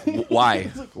you're like, why?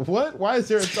 What? Why is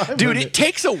there a time Dude, limit? it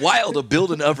takes a while to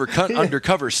build an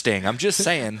undercover sting. I'm just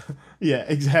saying. Yeah,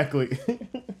 exactly.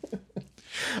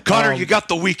 Connor, you got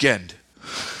the weekend.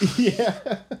 Yeah.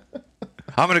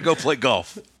 I'm going to go play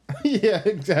golf. Yeah,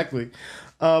 exactly.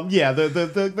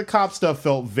 The cop stuff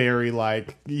felt very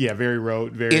like, very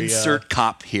rote, very insert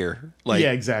cop here. Like,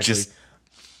 yeah, exactly.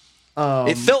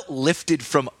 It felt lifted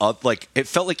from it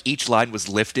felt like each line was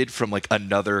lifted from like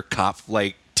another cop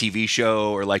like TV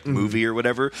show or like movie or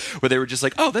whatever, where they were just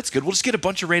like, oh, that's good. We'll just get a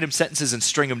bunch of random sentences and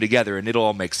string them together, and it'll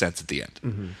all make sense at the end.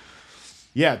 Mm-hmm.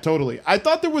 Yeah, totally. I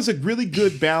thought there was a really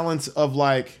good balance of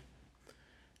like,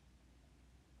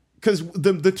 because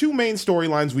the two main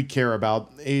storylines we care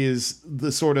about is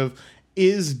the sort of,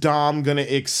 is Dom gonna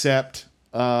accept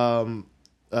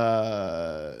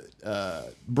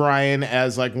Brian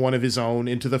as like one of his own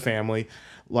into the family,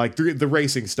 like the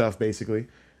racing stuff basically,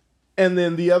 and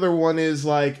then the other one is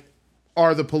like,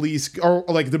 are the police, or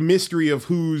like the mystery of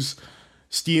who's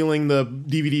stealing the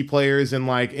DVD players, and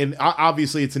like, and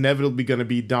obviously it's inevitably going to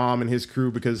be Dom and his crew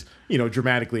because, you know,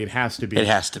 dramatically it has to be.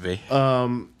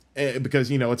 Because,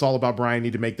 you know, it's all about Brian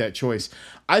need to make that choice.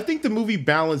 I think the movie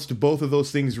balanced both of those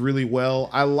things really well.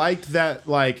 I liked that,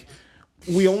 like,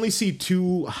 we only see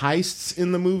two heists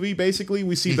in the movie, basically.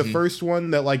 We see the first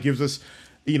one that, like, gives us,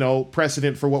 you know,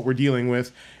 precedent for what we're dealing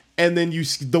with. And then you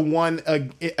see the one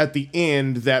at the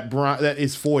end that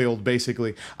is foiled,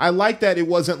 basically. I like that it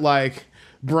wasn't like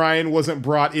Brian wasn't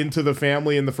brought into the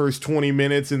family in the first 20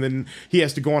 minutes and then he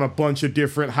has to go on a bunch of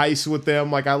different heists with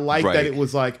them. Like, I like that it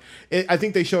was like, I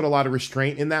think they showed a lot of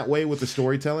restraint in that way with the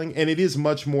storytelling. And it is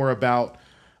much more about,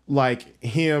 like,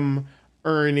 him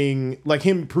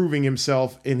proving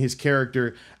himself in his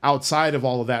character outside of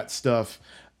all of that stuff.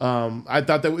 I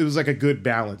thought that it was like a good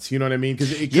balance, you know what I mean?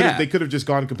 Because they could have just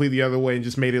gone completely the other way and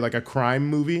just made it like a crime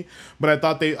movie. But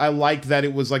I liked that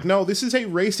it was like, no, this is a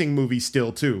racing movie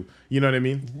still too. You know what I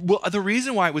mean? Well, the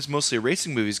reason why it was mostly a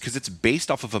racing movie is because it's based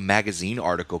off of a magazine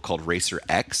article called Racer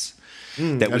X. that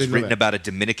I was didn't know written that. about a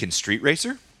Dominican street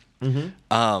racer.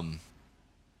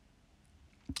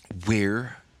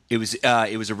 Where it was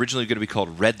originally going to be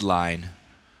called Red Line,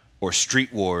 or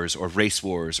Street Wars, or Race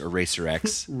Wars, or Racer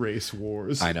X. Race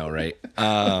Wars. I know, right?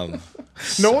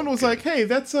 No one was like, "Hey,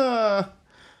 that's those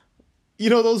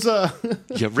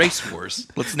Yeah, Race Wars.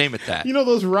 Let's name it that.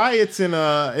 those riots in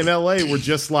LA were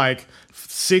just like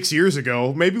 6 years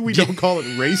ago. Maybe we don't call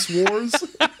it Race Wars."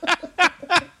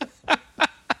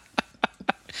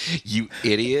 You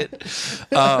idiot.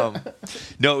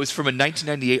 No, it was from a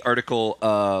 1998 article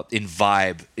in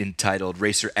Vibe entitled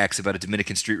Racer X, about a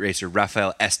Dominican street racer,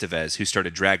 Rafael Estevez, who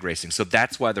started drag racing. So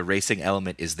that's why the racing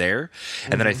element is there.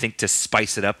 And then I think to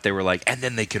spice it up, they were like, and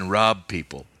then they can rob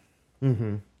people.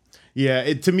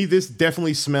 Yeah, to me, this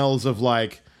definitely smells of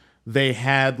like they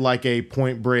had like a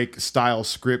Point Break style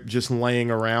script just laying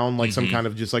around, like some kind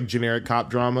of just like generic cop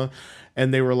drama.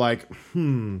 And they were like,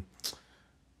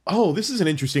 oh, this is an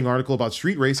interesting article about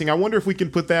street racing. I wonder if we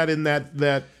can put that in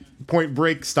that Point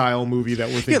Break style movie that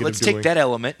we're thinking of doing. Yeah, let's take that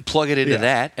element and plug it into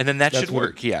that, and then that should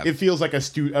work. Yeah, it feels like a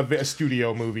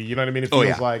studio movie. You know what I mean? It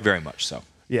feels like very much so.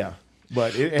 Yeah,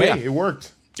 but it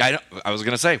worked. I was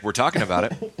gonna say we're talking about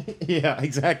it. Yeah,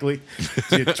 exactly.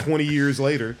 20 years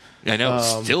later, I know,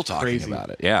 still talking about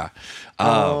it. Yeah.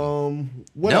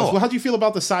 What else? Well, how do you feel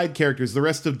about the side characters, the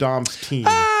rest of Dom's team?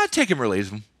 Take him or leave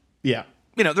him. Yeah.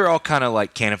 They're all kind of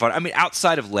like cannon fodder. I mean,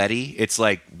 outside of Letty, it's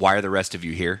like, why are the rest of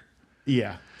you here?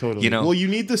 Yeah, totally. Well, you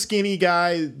need the skinny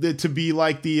guy to be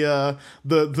like the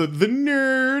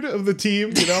nerd of the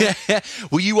team.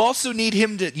 Well, you also need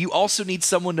him to. You also need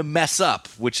someone to mess up,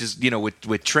 which is with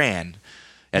Tran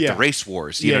at the race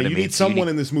wars. You know what I mean? You need someone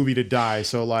in this movie to die.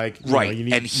 So like, right,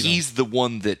 he's the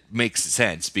one that makes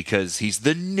sense because he's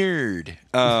the nerd.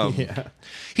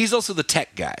 He's also the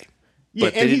tech guy. Yeah,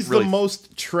 and he's the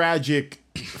most tragic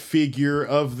figure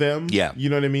of them. Yeah. You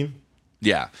know what I mean?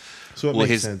 Yeah. So it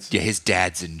makes sense. Yeah, his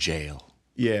dad's in jail.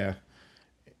 Yeah.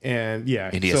 And he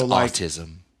has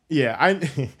autism. Yeah,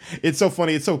 it's so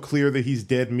funny. It's so clear that he's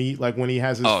dead meat. Like when he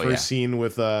has his first scene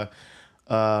with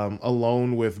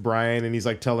alone with Brian, and he's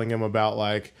like telling him about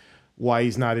like why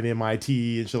he's not in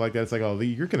MIT and shit like that. It's like, oh,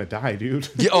 you're gonna die, dude.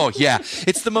 Yeah.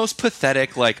 It's the most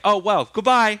pathetic. Like, oh well,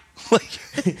 goodbye. Like,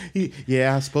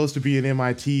 I'm supposed to be in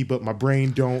MIT, but my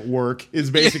brain don't work. Is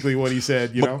basically what he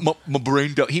said. My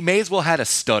brain don't. He may as well had a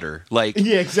stutter. Like,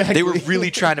 yeah, exactly. They were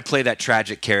really trying to play that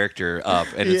tragic character up,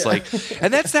 and it's like,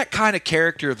 and that's that kind of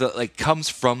character that like comes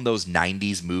from those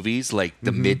 '90s movies, like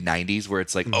the mid '90s, where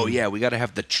it's like, oh yeah, we got to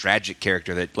have the tragic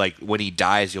character that like when he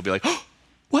dies, you'll be like, oh,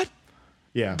 what?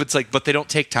 Yeah. But it's like, but they don't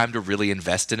take time to really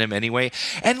invest in him anyway.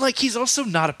 And like, he's also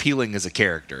not appealing as a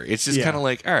character. It's just kind of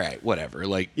like, all right, whatever.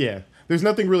 Like, there's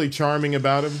nothing really charming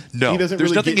about him. No, he doesn't there's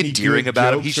really nothing get any endearing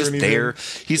about him. He's just anything. there.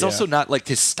 He's also not like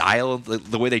his style,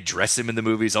 the way they dress him in the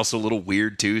movie is also a little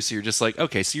weird too. So you're just like,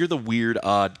 okay, so you're the weird,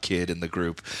 odd kid in the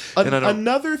group.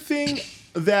 Another thing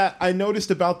that I noticed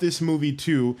about this movie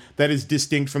too that is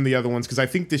distinct from the other ones, because I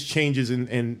think this changes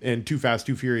in Too Fast,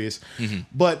 Too Furious,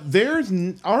 but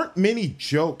aren't many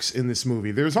jokes in this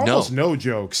movie. There's almost no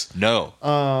jokes. No.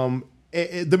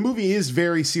 The movie is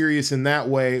very serious in that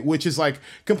way, which is like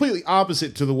completely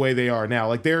opposite to the way they are now.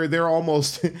 Like they're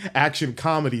almost action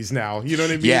comedies now. You know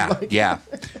what I mean? Yeah, yeah.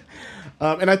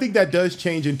 And I think that does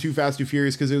change in Too Fast, Too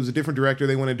Furious because it was a different director.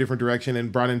 They went a different direction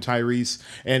and brought in Tyrese,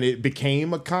 and it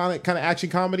became a kind of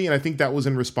action comedy. And I think that was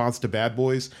in response to Bad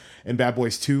Boys and Bad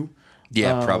Boys 2.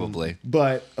 Yeah, probably.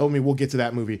 But I mean, we'll get to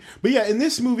that movie. But yeah, in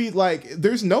this movie, like,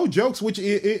 there's no jokes, which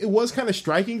it was kind of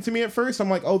striking to me at first. I'm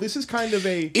like, oh, this is kind of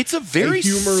it's a very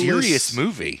serious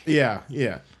movie. Yeah,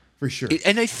 for sure.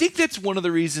 And I think that's one of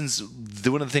the reasons.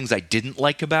 One of the things I didn't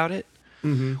like about it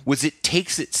was it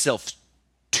takes itself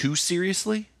too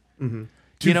seriously.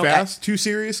 Too fast, too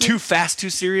seriously? Too fast, too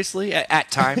seriously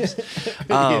at times.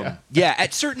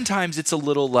 At certain times it's a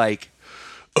little like,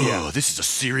 this is a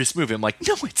serious movie. I'm like,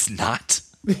 no, it's not.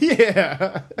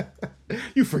 Yeah.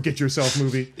 You forget yourself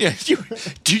movie. Yeah.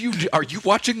 Are you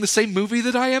watching the same movie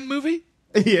that I am movie?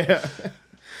 Yeah.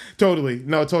 Totally.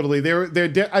 No, totally.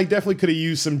 I definitely could have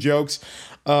used some jokes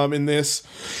in this.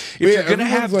 If you're gonna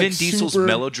have Vin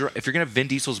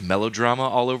Diesel's melodrama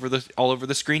all over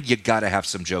the screen, you gotta have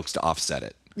some jokes to offset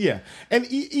it. Yeah, and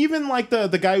even like the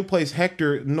guy who plays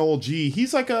Hector, Noel G,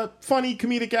 he's like a funny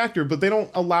comedic actor, but they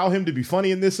don't allow him to be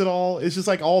funny in this at all. It's just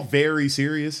like all very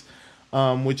serious,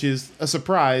 which is a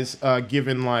surprise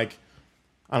given like,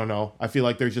 I don't know. I feel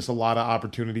like there's just a lot of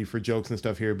opportunity for jokes and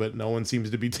stuff here, but no one seems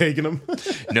to be taking them.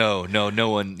 No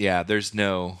one. Yeah, there's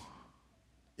no.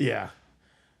 Yeah.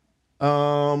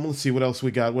 Let's see what else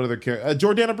we got. What other character?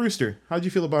 Jordana Brewster. How'd you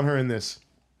feel about her in this?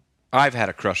 I've had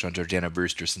a crush on Jordana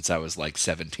Brewster since I was like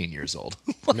 17 years old.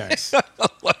 Nice.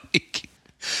 Like,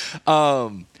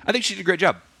 I think she did a great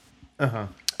job.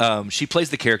 She plays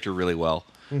the character really well.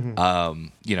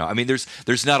 You know, I mean,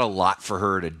 there's not a lot for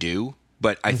her to do,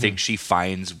 but I think she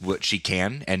finds what she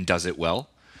can and does it well.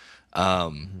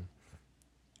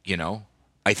 You know,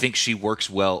 I think she works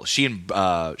well. She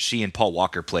and Paul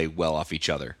Walker play well off each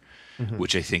other,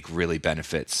 which I think really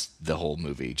benefits the whole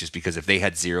movie. Just because if they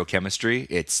had zero chemistry,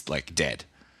 it's like dead.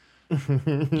 You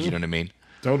know what I mean?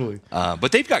 Totally.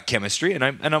 But they've got chemistry, and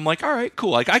I'm like, all right, cool.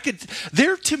 Like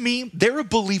they're a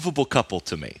believable couple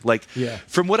to me. Like,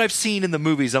 from what I've seen in the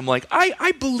movies, I'm like,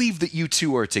 I believe that you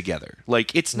two are together.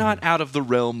 Like, it's not out of the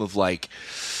realm of like,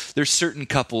 there's certain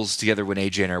couples together when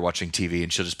AJ and I are watching TV,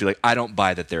 and she'll just be like, I don't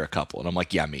buy that they're a couple, and I'm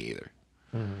like, yeah, me either.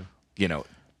 You know,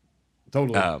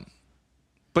 totally.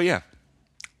 But yeah,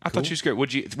 I thought she was great.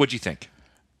 What'd you think?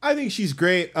 I think she's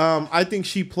great. I think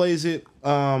she plays it.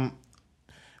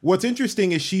 What's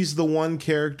interesting is she's the one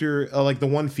character, like the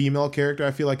one female character, I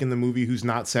feel like in the movie who's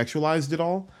not sexualized at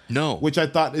all. No. Which I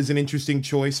thought is an interesting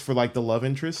choice for like the love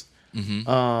interest.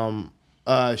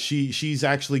 She's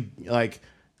actually like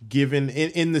given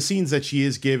in the scenes that she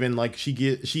is given, like she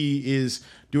is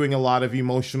doing a lot of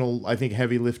emotional, I think,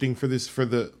 heavy lifting for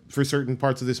certain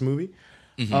parts of this movie.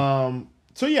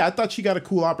 So yeah, I thought she got a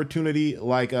cool opportunity.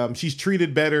 Like she's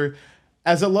treated better.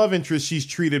 As a love interest, she's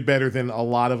treated better than a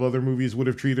lot of other movies would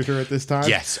have treated her at this time.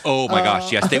 Yes. Oh my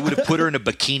gosh. Yes. They would have put her in a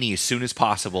bikini as soon as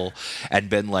possible and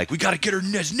been like, we got to get her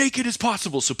as naked as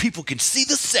possible so people can see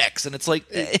the sex. And it's like,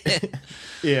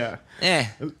 yeah.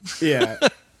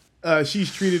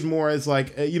 She's treated more as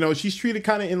like, she's treated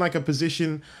kind of in like a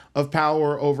position of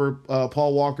power over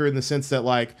Paul Walker in the sense that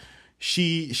like,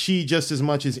 she just as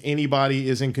much as anybody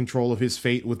is in control of his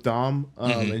fate with Dom,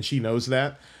 and she knows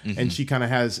that, and she kind of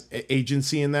has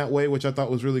agency in that way, which I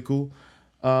thought was really cool.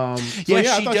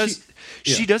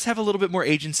 She does have a little bit more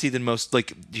agency than most.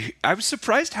 Like, I was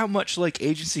surprised how much like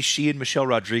agency she and Michelle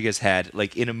Rodriguez had,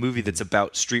 like in a movie that's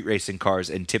about street racing cars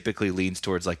and typically leans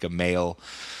towards like a male,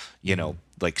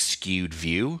 like skewed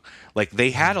view. Like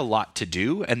they had a lot to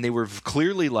do, and they were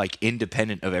clearly like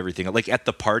independent of everything. Like at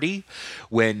the party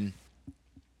when.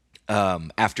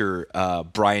 After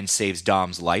Brian saves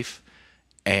Dom's life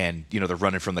and, they're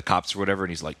running from the cops or whatever.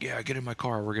 And he's like, yeah, get in my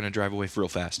car. We're going to drive away real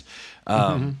fast.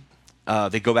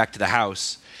 They go back to the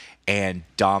house and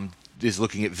Dom is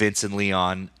looking at Vince and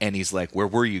Leon and he's like, where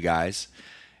were you guys?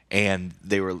 And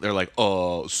they're like,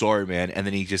 oh, sorry, man. And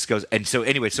then he just goes. And so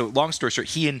anyway, so long story short,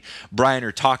 he and Brian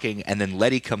are talking and then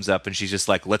Letty comes up and she's just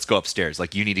like, let's go upstairs.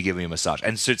 Like, you need to give me a massage.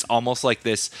 And so it's almost like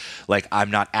this, like,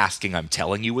 I'm not asking, I'm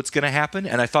telling you what's going to happen.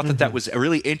 And I thought that was a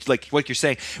really, like you're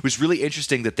saying, it was really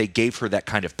interesting that they gave her that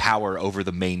kind of power over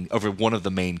one of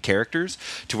the main characters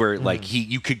to where like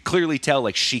you could clearly tell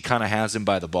like she kind of has him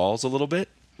by the balls a little bit,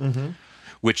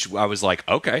 which I was like,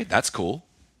 okay, that's cool.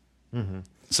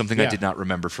 Something I did not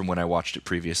remember from when I watched it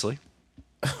previously.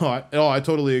 I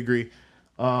totally agree.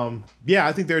 I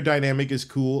think their dynamic is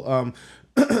cool.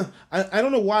 I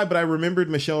don't know why, but I remembered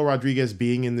Michelle Rodriguez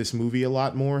being in this movie a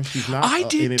lot more. She's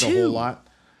not in it a whole lot.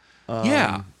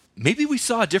 Maybe we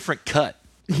saw a different cut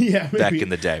back in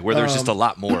the day where there's just a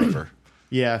lot more of her.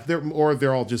 Yeah,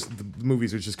 they're all just, the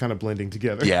movies are just kind of blending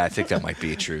together. Yeah, I think that might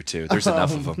be true too. There's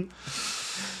enough of them.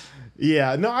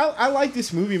 Yeah, no, I like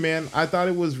this movie, man. I thought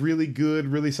it was really good,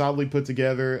 really solidly put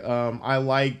together. I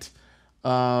liked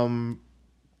that.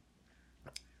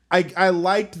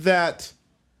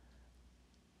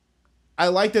 I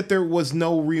liked that there was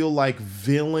no real like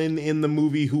villain in the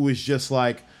movie who was just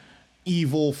like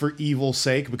evil for evil's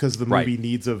sake because the movie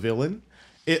needs a villain.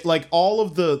 It like all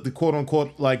of the quote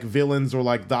unquote like villains or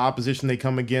like the opposition they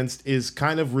come against is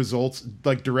kind of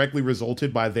directly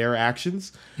resulted by their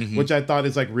actions, which I thought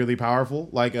is like really powerful.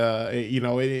 Like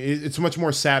it's much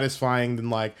more satisfying than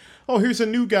like, oh, here's a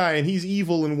new guy and he's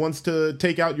evil and wants to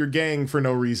take out your gang for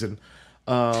no reason.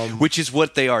 Which is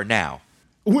what they are now.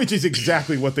 Which is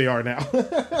exactly what they are now.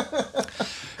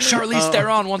 Charlize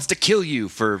Theron wants to kill you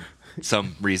for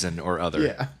some reason or other.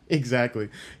 Yeah, exactly.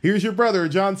 Here's your brother,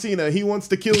 John Cena. He wants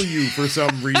to kill you for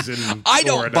some reason. I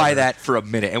don't buy that for a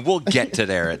minute, and we'll get to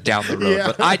there down the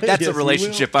road. But that's a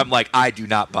relationship I'm like, I do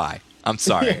not buy. I'm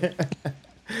sorry.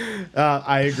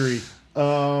 I agree.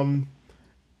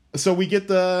 So we get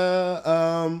the.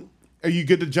 Are you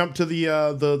good to jump to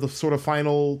the sort of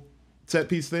final set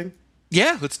piece thing?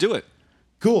 Yeah, let's do it.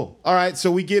 Cool. All right.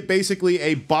 So we get basically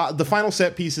the final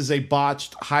set piece is a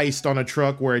botched heist on a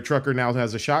truck where a trucker now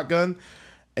has a shotgun.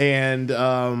 And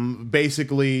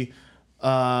basically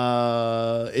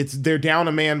they're down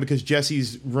a man because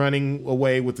Jesse's running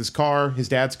away with his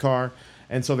dad's car.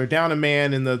 And so they're down a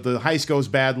man, and the heist goes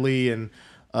badly, and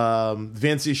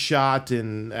Vince is shot,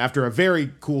 and after a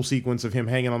very cool sequence of him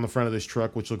hanging on the front of this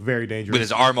truck, which looked very dangerous. With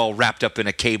his arm all wrapped up in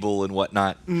a cable and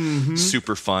whatnot.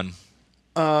 Super fun.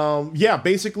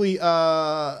 Basically,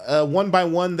 one by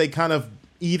one, they kind of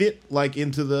eat it, like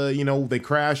into the, they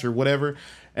crash or whatever.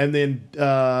 And then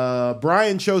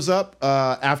Brian shows up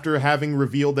after having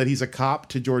revealed that he's a cop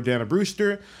to Jordana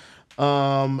Brewster.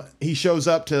 He shows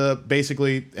up to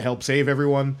basically help save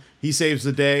everyone. He saves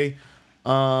the day.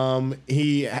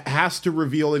 He has to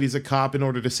reveal that he's a cop in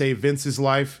order to save Vince's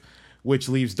life, which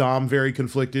leaves Dom very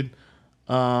conflicted.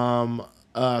 So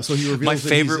he reveals. My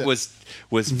favorite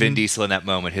was Vin Diesel in that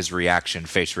moment. His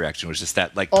face reaction was just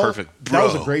that perfect. Bro.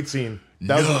 That was a great scene.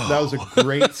 That was a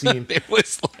great scene. It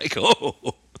was like,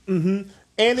 oh. Mm-hmm.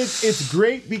 And it's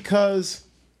great because,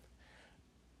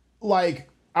 we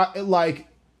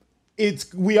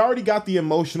already got the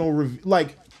emotional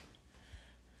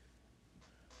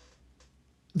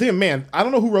man, I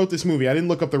don't know who wrote this movie. I didn't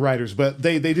look up the writers, but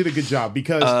they did a good job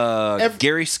because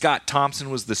Gary Scott Thompson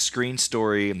was the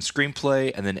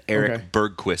screenplay, and then Eric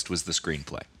Bergquist was the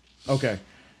screenplay. Okay.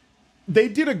 They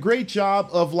did a great job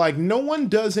of no one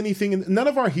does anything. None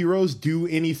of our heroes do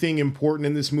anything important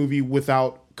in this movie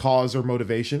without cause or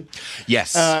motivation.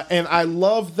 Yes. And I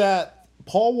love that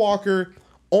Paul Walker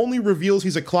only reveals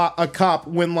he's a cop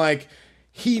when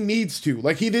he needs to.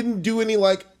 He didn't do any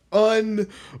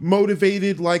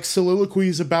unmotivated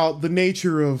soliloquies about the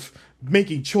nature of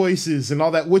making choices and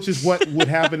all that, which is what would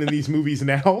happen in these movies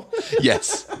now.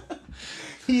 Yes.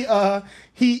 The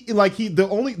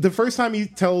first time he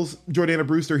tells Jordana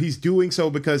Brewster he's doing so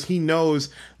because he knows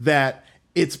that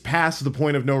it's past the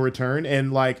point of no return,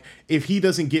 and if he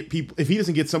doesn't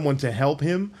get someone to help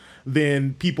him,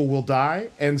 then people will die.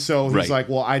 And so he's like,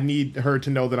 well, I need her to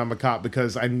know that I'm a cop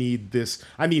because I need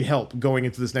help going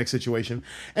into this next situation.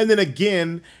 And then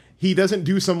again, he doesn't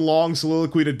do some long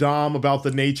soliloquy to Dom about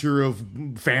the nature of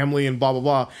family and blah blah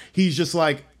blah. He's just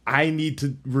like, I need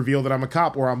to reveal that I'm a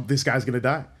cop or this guy's gonna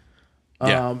die.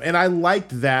 Yeah. And I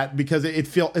liked that because it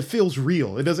feels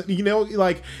real. It doesn't,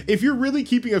 if you're really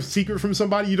keeping a secret from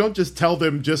somebody, you don't just tell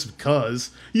them just because.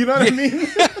 You know what I mean?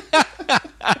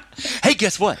 Hey,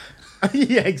 guess what?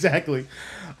 Yeah, exactly.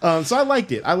 So I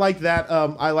liked it. I like that.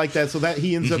 So that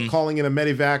he ends up calling in a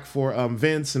medevac for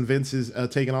Vince, and Vince is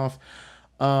taken off.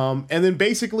 And then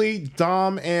basically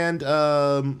Dom and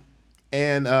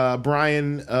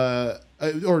Brian,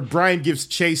 or Brian gives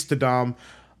chase to Dom.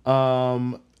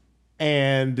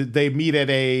 And they meet at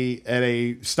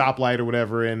a stoplight or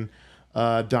whatever, and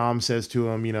Dom says to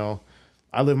him,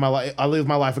 I live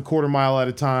my life a quarter mile at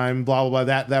a time, blah blah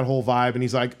blah, that whole vibe. And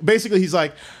he's like,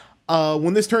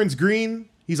 when this turns green,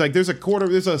 he's like, there's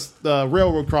a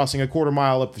railroad crossing a quarter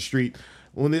mile up the street.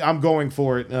 I'm going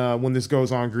for it when this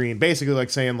goes on green. Basically,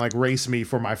 saying race me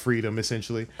for my freedom,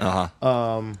 essentially.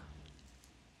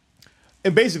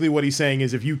 And basically what he's saying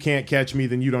is, if you can't catch me,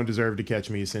 then you don't deserve to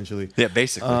catch me, essentially. Yeah,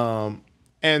 basically.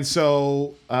 And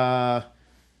so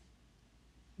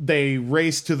they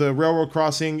race to the railroad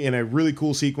crossing in a really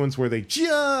cool sequence where they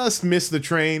just miss the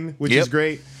train, which is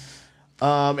great.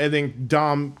 And then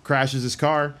Dom crashes his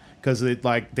car because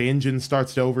the engine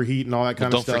starts to overheat and all that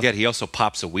kind of stuff. Don't forget, he also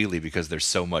pops a wheelie because there's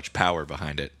so much power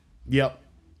behind it. Yep.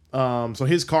 So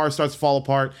his car starts to fall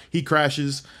apart. He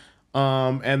crashes.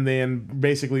 And then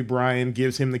basically Brian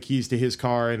gives him the keys to his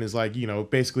car and is like,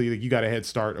 basically you got a head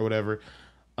start or whatever.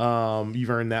 You've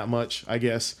earned that much, I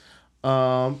guess.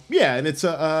 And it's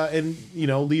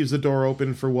leaves the door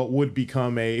open for what would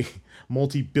become a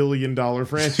multi-billion-dollar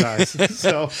franchise.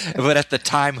 But at the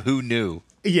time, who knew?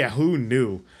 Yeah, who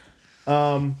knew?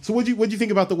 So what'd you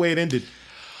think about the way it ended?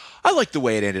 I like the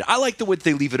way it ended. I like the way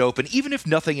they leave it open, even if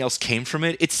nothing else came from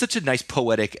it. It's such a nice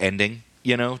poetic ending.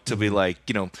 To be like,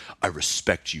 I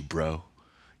respect you, bro.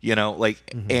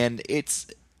 And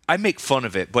I make fun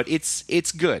of it, but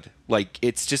it's good.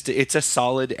 It's a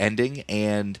solid ending,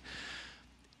 and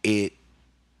it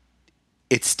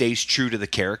stays true to the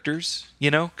characters,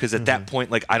 because at that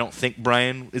point, I don't think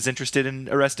Brian is interested in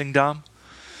arresting Dom.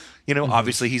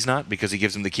 Obviously he's not, because he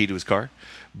gives him the key to his car.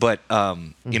 But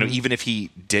even if he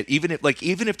did, even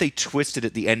if they twisted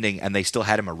at the ending and they still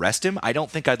had him arrest him, I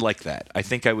don't think I'd like that. I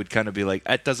think I would kind of be like,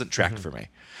 that doesn't track for me,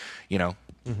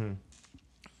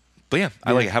 But yeah,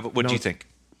 I like it. What do you think?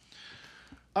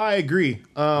 I agree.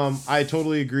 I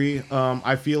totally agree.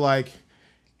 I feel like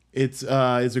it's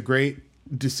a great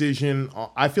decision.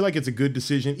 I feel like it's a good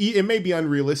decision. It may be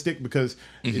unrealistic because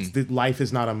life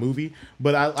is not a movie,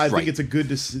 but I think it's a good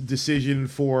decision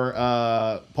for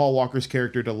Paul Walker's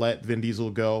character to let Vin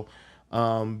Diesel go.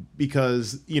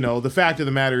 because the fact of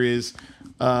the matter is,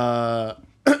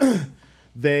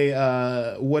 they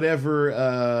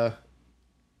whatever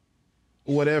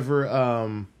what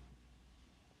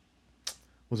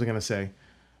was I gonna say?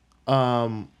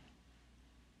 I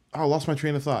lost my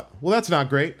train of thought. Well, that's not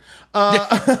great.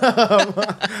 I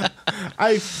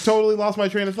totally lost my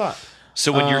train of thought.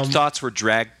 So when your thoughts were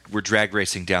drag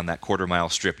racing down that quarter-mile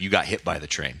strip, you got hit by the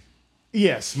train.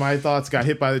 Yes, my thoughts got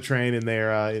hit by the train, and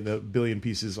they're in a billion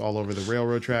pieces all over the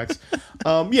railroad tracks.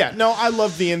 I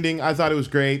loved the ending. I thought it was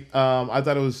great. I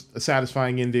thought it was a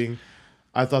satisfying ending.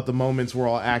 I thought the moments were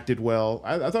all acted well.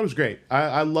 I thought it was great.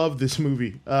 I love this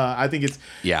movie. I think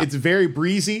it's very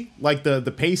breezy. Like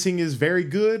the pacing is very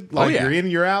good. Like you're in,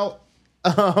 you're out.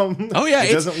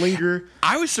 It doesn't linger.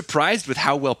 I was surprised with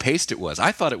how well paced it was.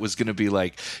 I thought it was going to be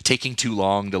like taking too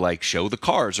long to like show the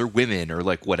cars or women or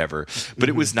like whatever. But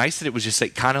it was nice that it was just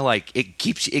like kind of like it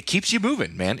keeps you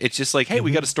moving, man. It's just like, hey,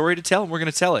 we got a story to tell and we're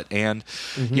going to tell it, and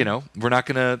we're not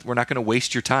gonna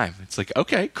waste your time. It's like,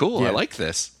 okay, cool, I like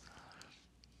this.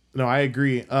 No, I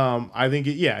agree. I think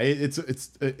it's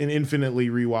an infinitely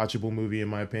rewatchable movie in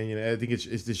my opinion. I think it's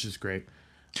just great.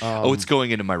 It's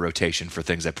going into my rotation for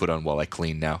things I put on while I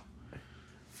clean now.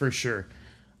 For sure.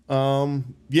 What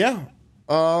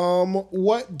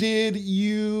did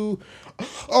you...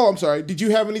 Oh, I'm sorry. Did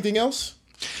you have anything else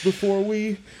before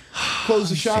we close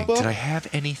the shop up? Did I have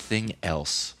anything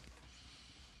else?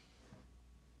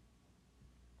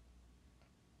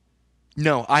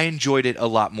 No, I enjoyed it a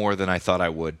lot more than I thought I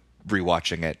would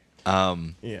rewatching it.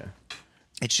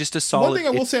 It's just a solid... One thing I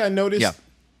will say I noticed... Yeah.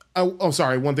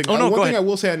 Sorry. One thing. Go ahead. I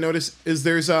will say I noticed is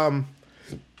there's a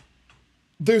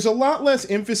lot less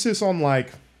emphasis on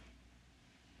like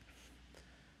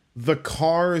the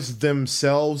cars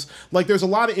themselves. Like there's a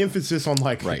lot of emphasis on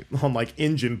like on like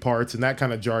engine parts and that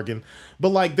kind of jargon, but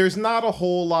like there's not a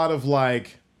whole lot of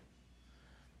like.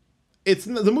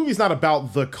 The movie's not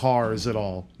about the cars at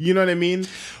all. You know what I mean?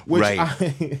 Which I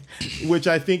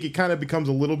think it kind of becomes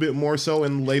a little bit more so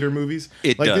in later movies.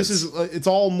 It's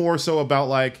all more so about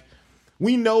like,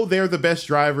 we know they're the best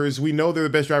drivers. We know they're the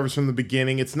best drivers from the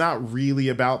beginning. It's not really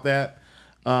about that.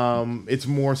 It's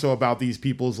more so about these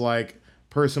people's like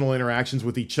personal interactions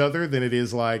with each other than it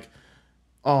is like,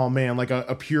 oh man, like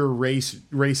a pure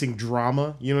racing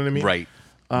drama. You know what I mean? Right.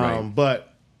 But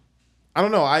I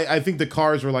don't know. I think the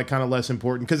cars were like kind of less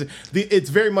important because it's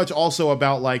very much also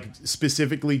about like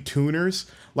specifically tuners.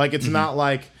 Like it's not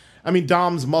like, I mean,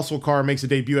 Dom's muscle car makes a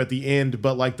debut at the end,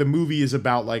 but like the movie is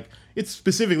about like, it's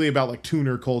specifically about like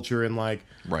tuner culture and like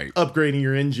upgrading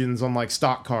your engines on like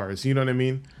stock cars. You know what I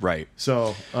mean? Right.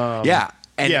 So,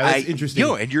 that's interesting.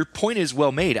 And your point is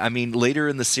well made. I mean, later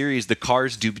in the series, the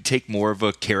cars do take more of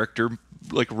a character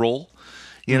like role,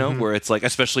 you know, where it's like,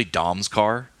 especially Dom's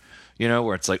car. You know,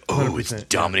 where it's like, it's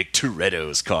Dominic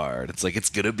Toretto's car. And it's like, it's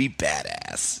going to be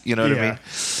badass. You know what I mean?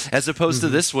 As opposed to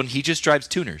this one, he just drives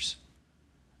tuners.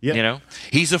 Yep. You know?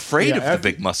 He's afraid of the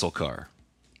big muscle car.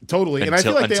 Totally. And I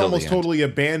feel like they almost totally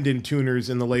abandoned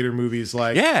tuners in the later movies.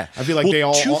 Like, I feel like they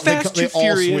all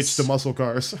switched to muscle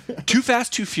cars. Too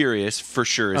Fast, Too Furious, for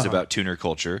sure, is about tuner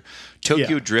culture.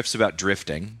 Tokyo Drift's about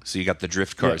drifting. So you got the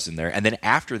drift cars in there. And then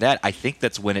after that, I think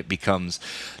that's when it becomes,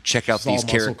 check out these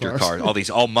character cars.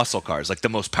 All muscle cars, like the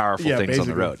most powerful things on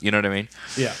the road. You know what I mean?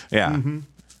 Yeah.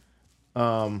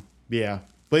 Yeah.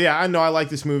 But I know I like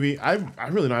this movie. I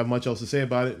really don't have much else to say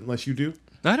about it unless you do.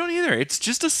 I don't either. It's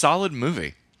just a solid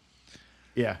movie.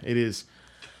 Yeah, it is.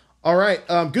 All right,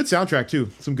 good soundtrack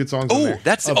too. Some good songs.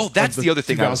 That's the other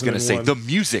thing I was going to say. The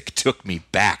music took me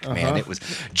back, man. It was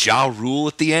Ja Rule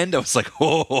at the end. I was like,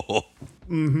 oh.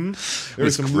 There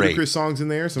were some ludicrous songs in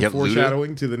there. Some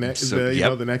foreshadowing to the next,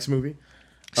 the next movie.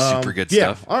 Super good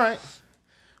stuff. All right.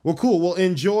 Well, cool. Well,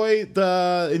 enjoy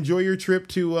your trip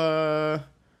to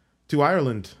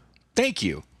Ireland. Thank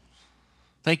you.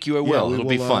 I will. It'll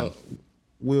be fun.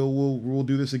 We'll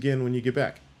do this again when you get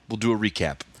back. We'll do a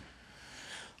recap.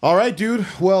 All right, dude.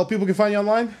 Well, people can find you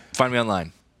online? Find me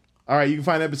online. All right, you can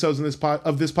find episodes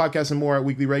of this podcast and more at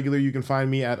Weekly Regular. You can find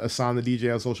me at Asan the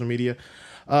DJ on social media.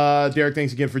 Derek,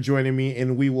 thanks again for joining me,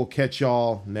 and we will catch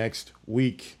y'all next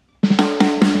week.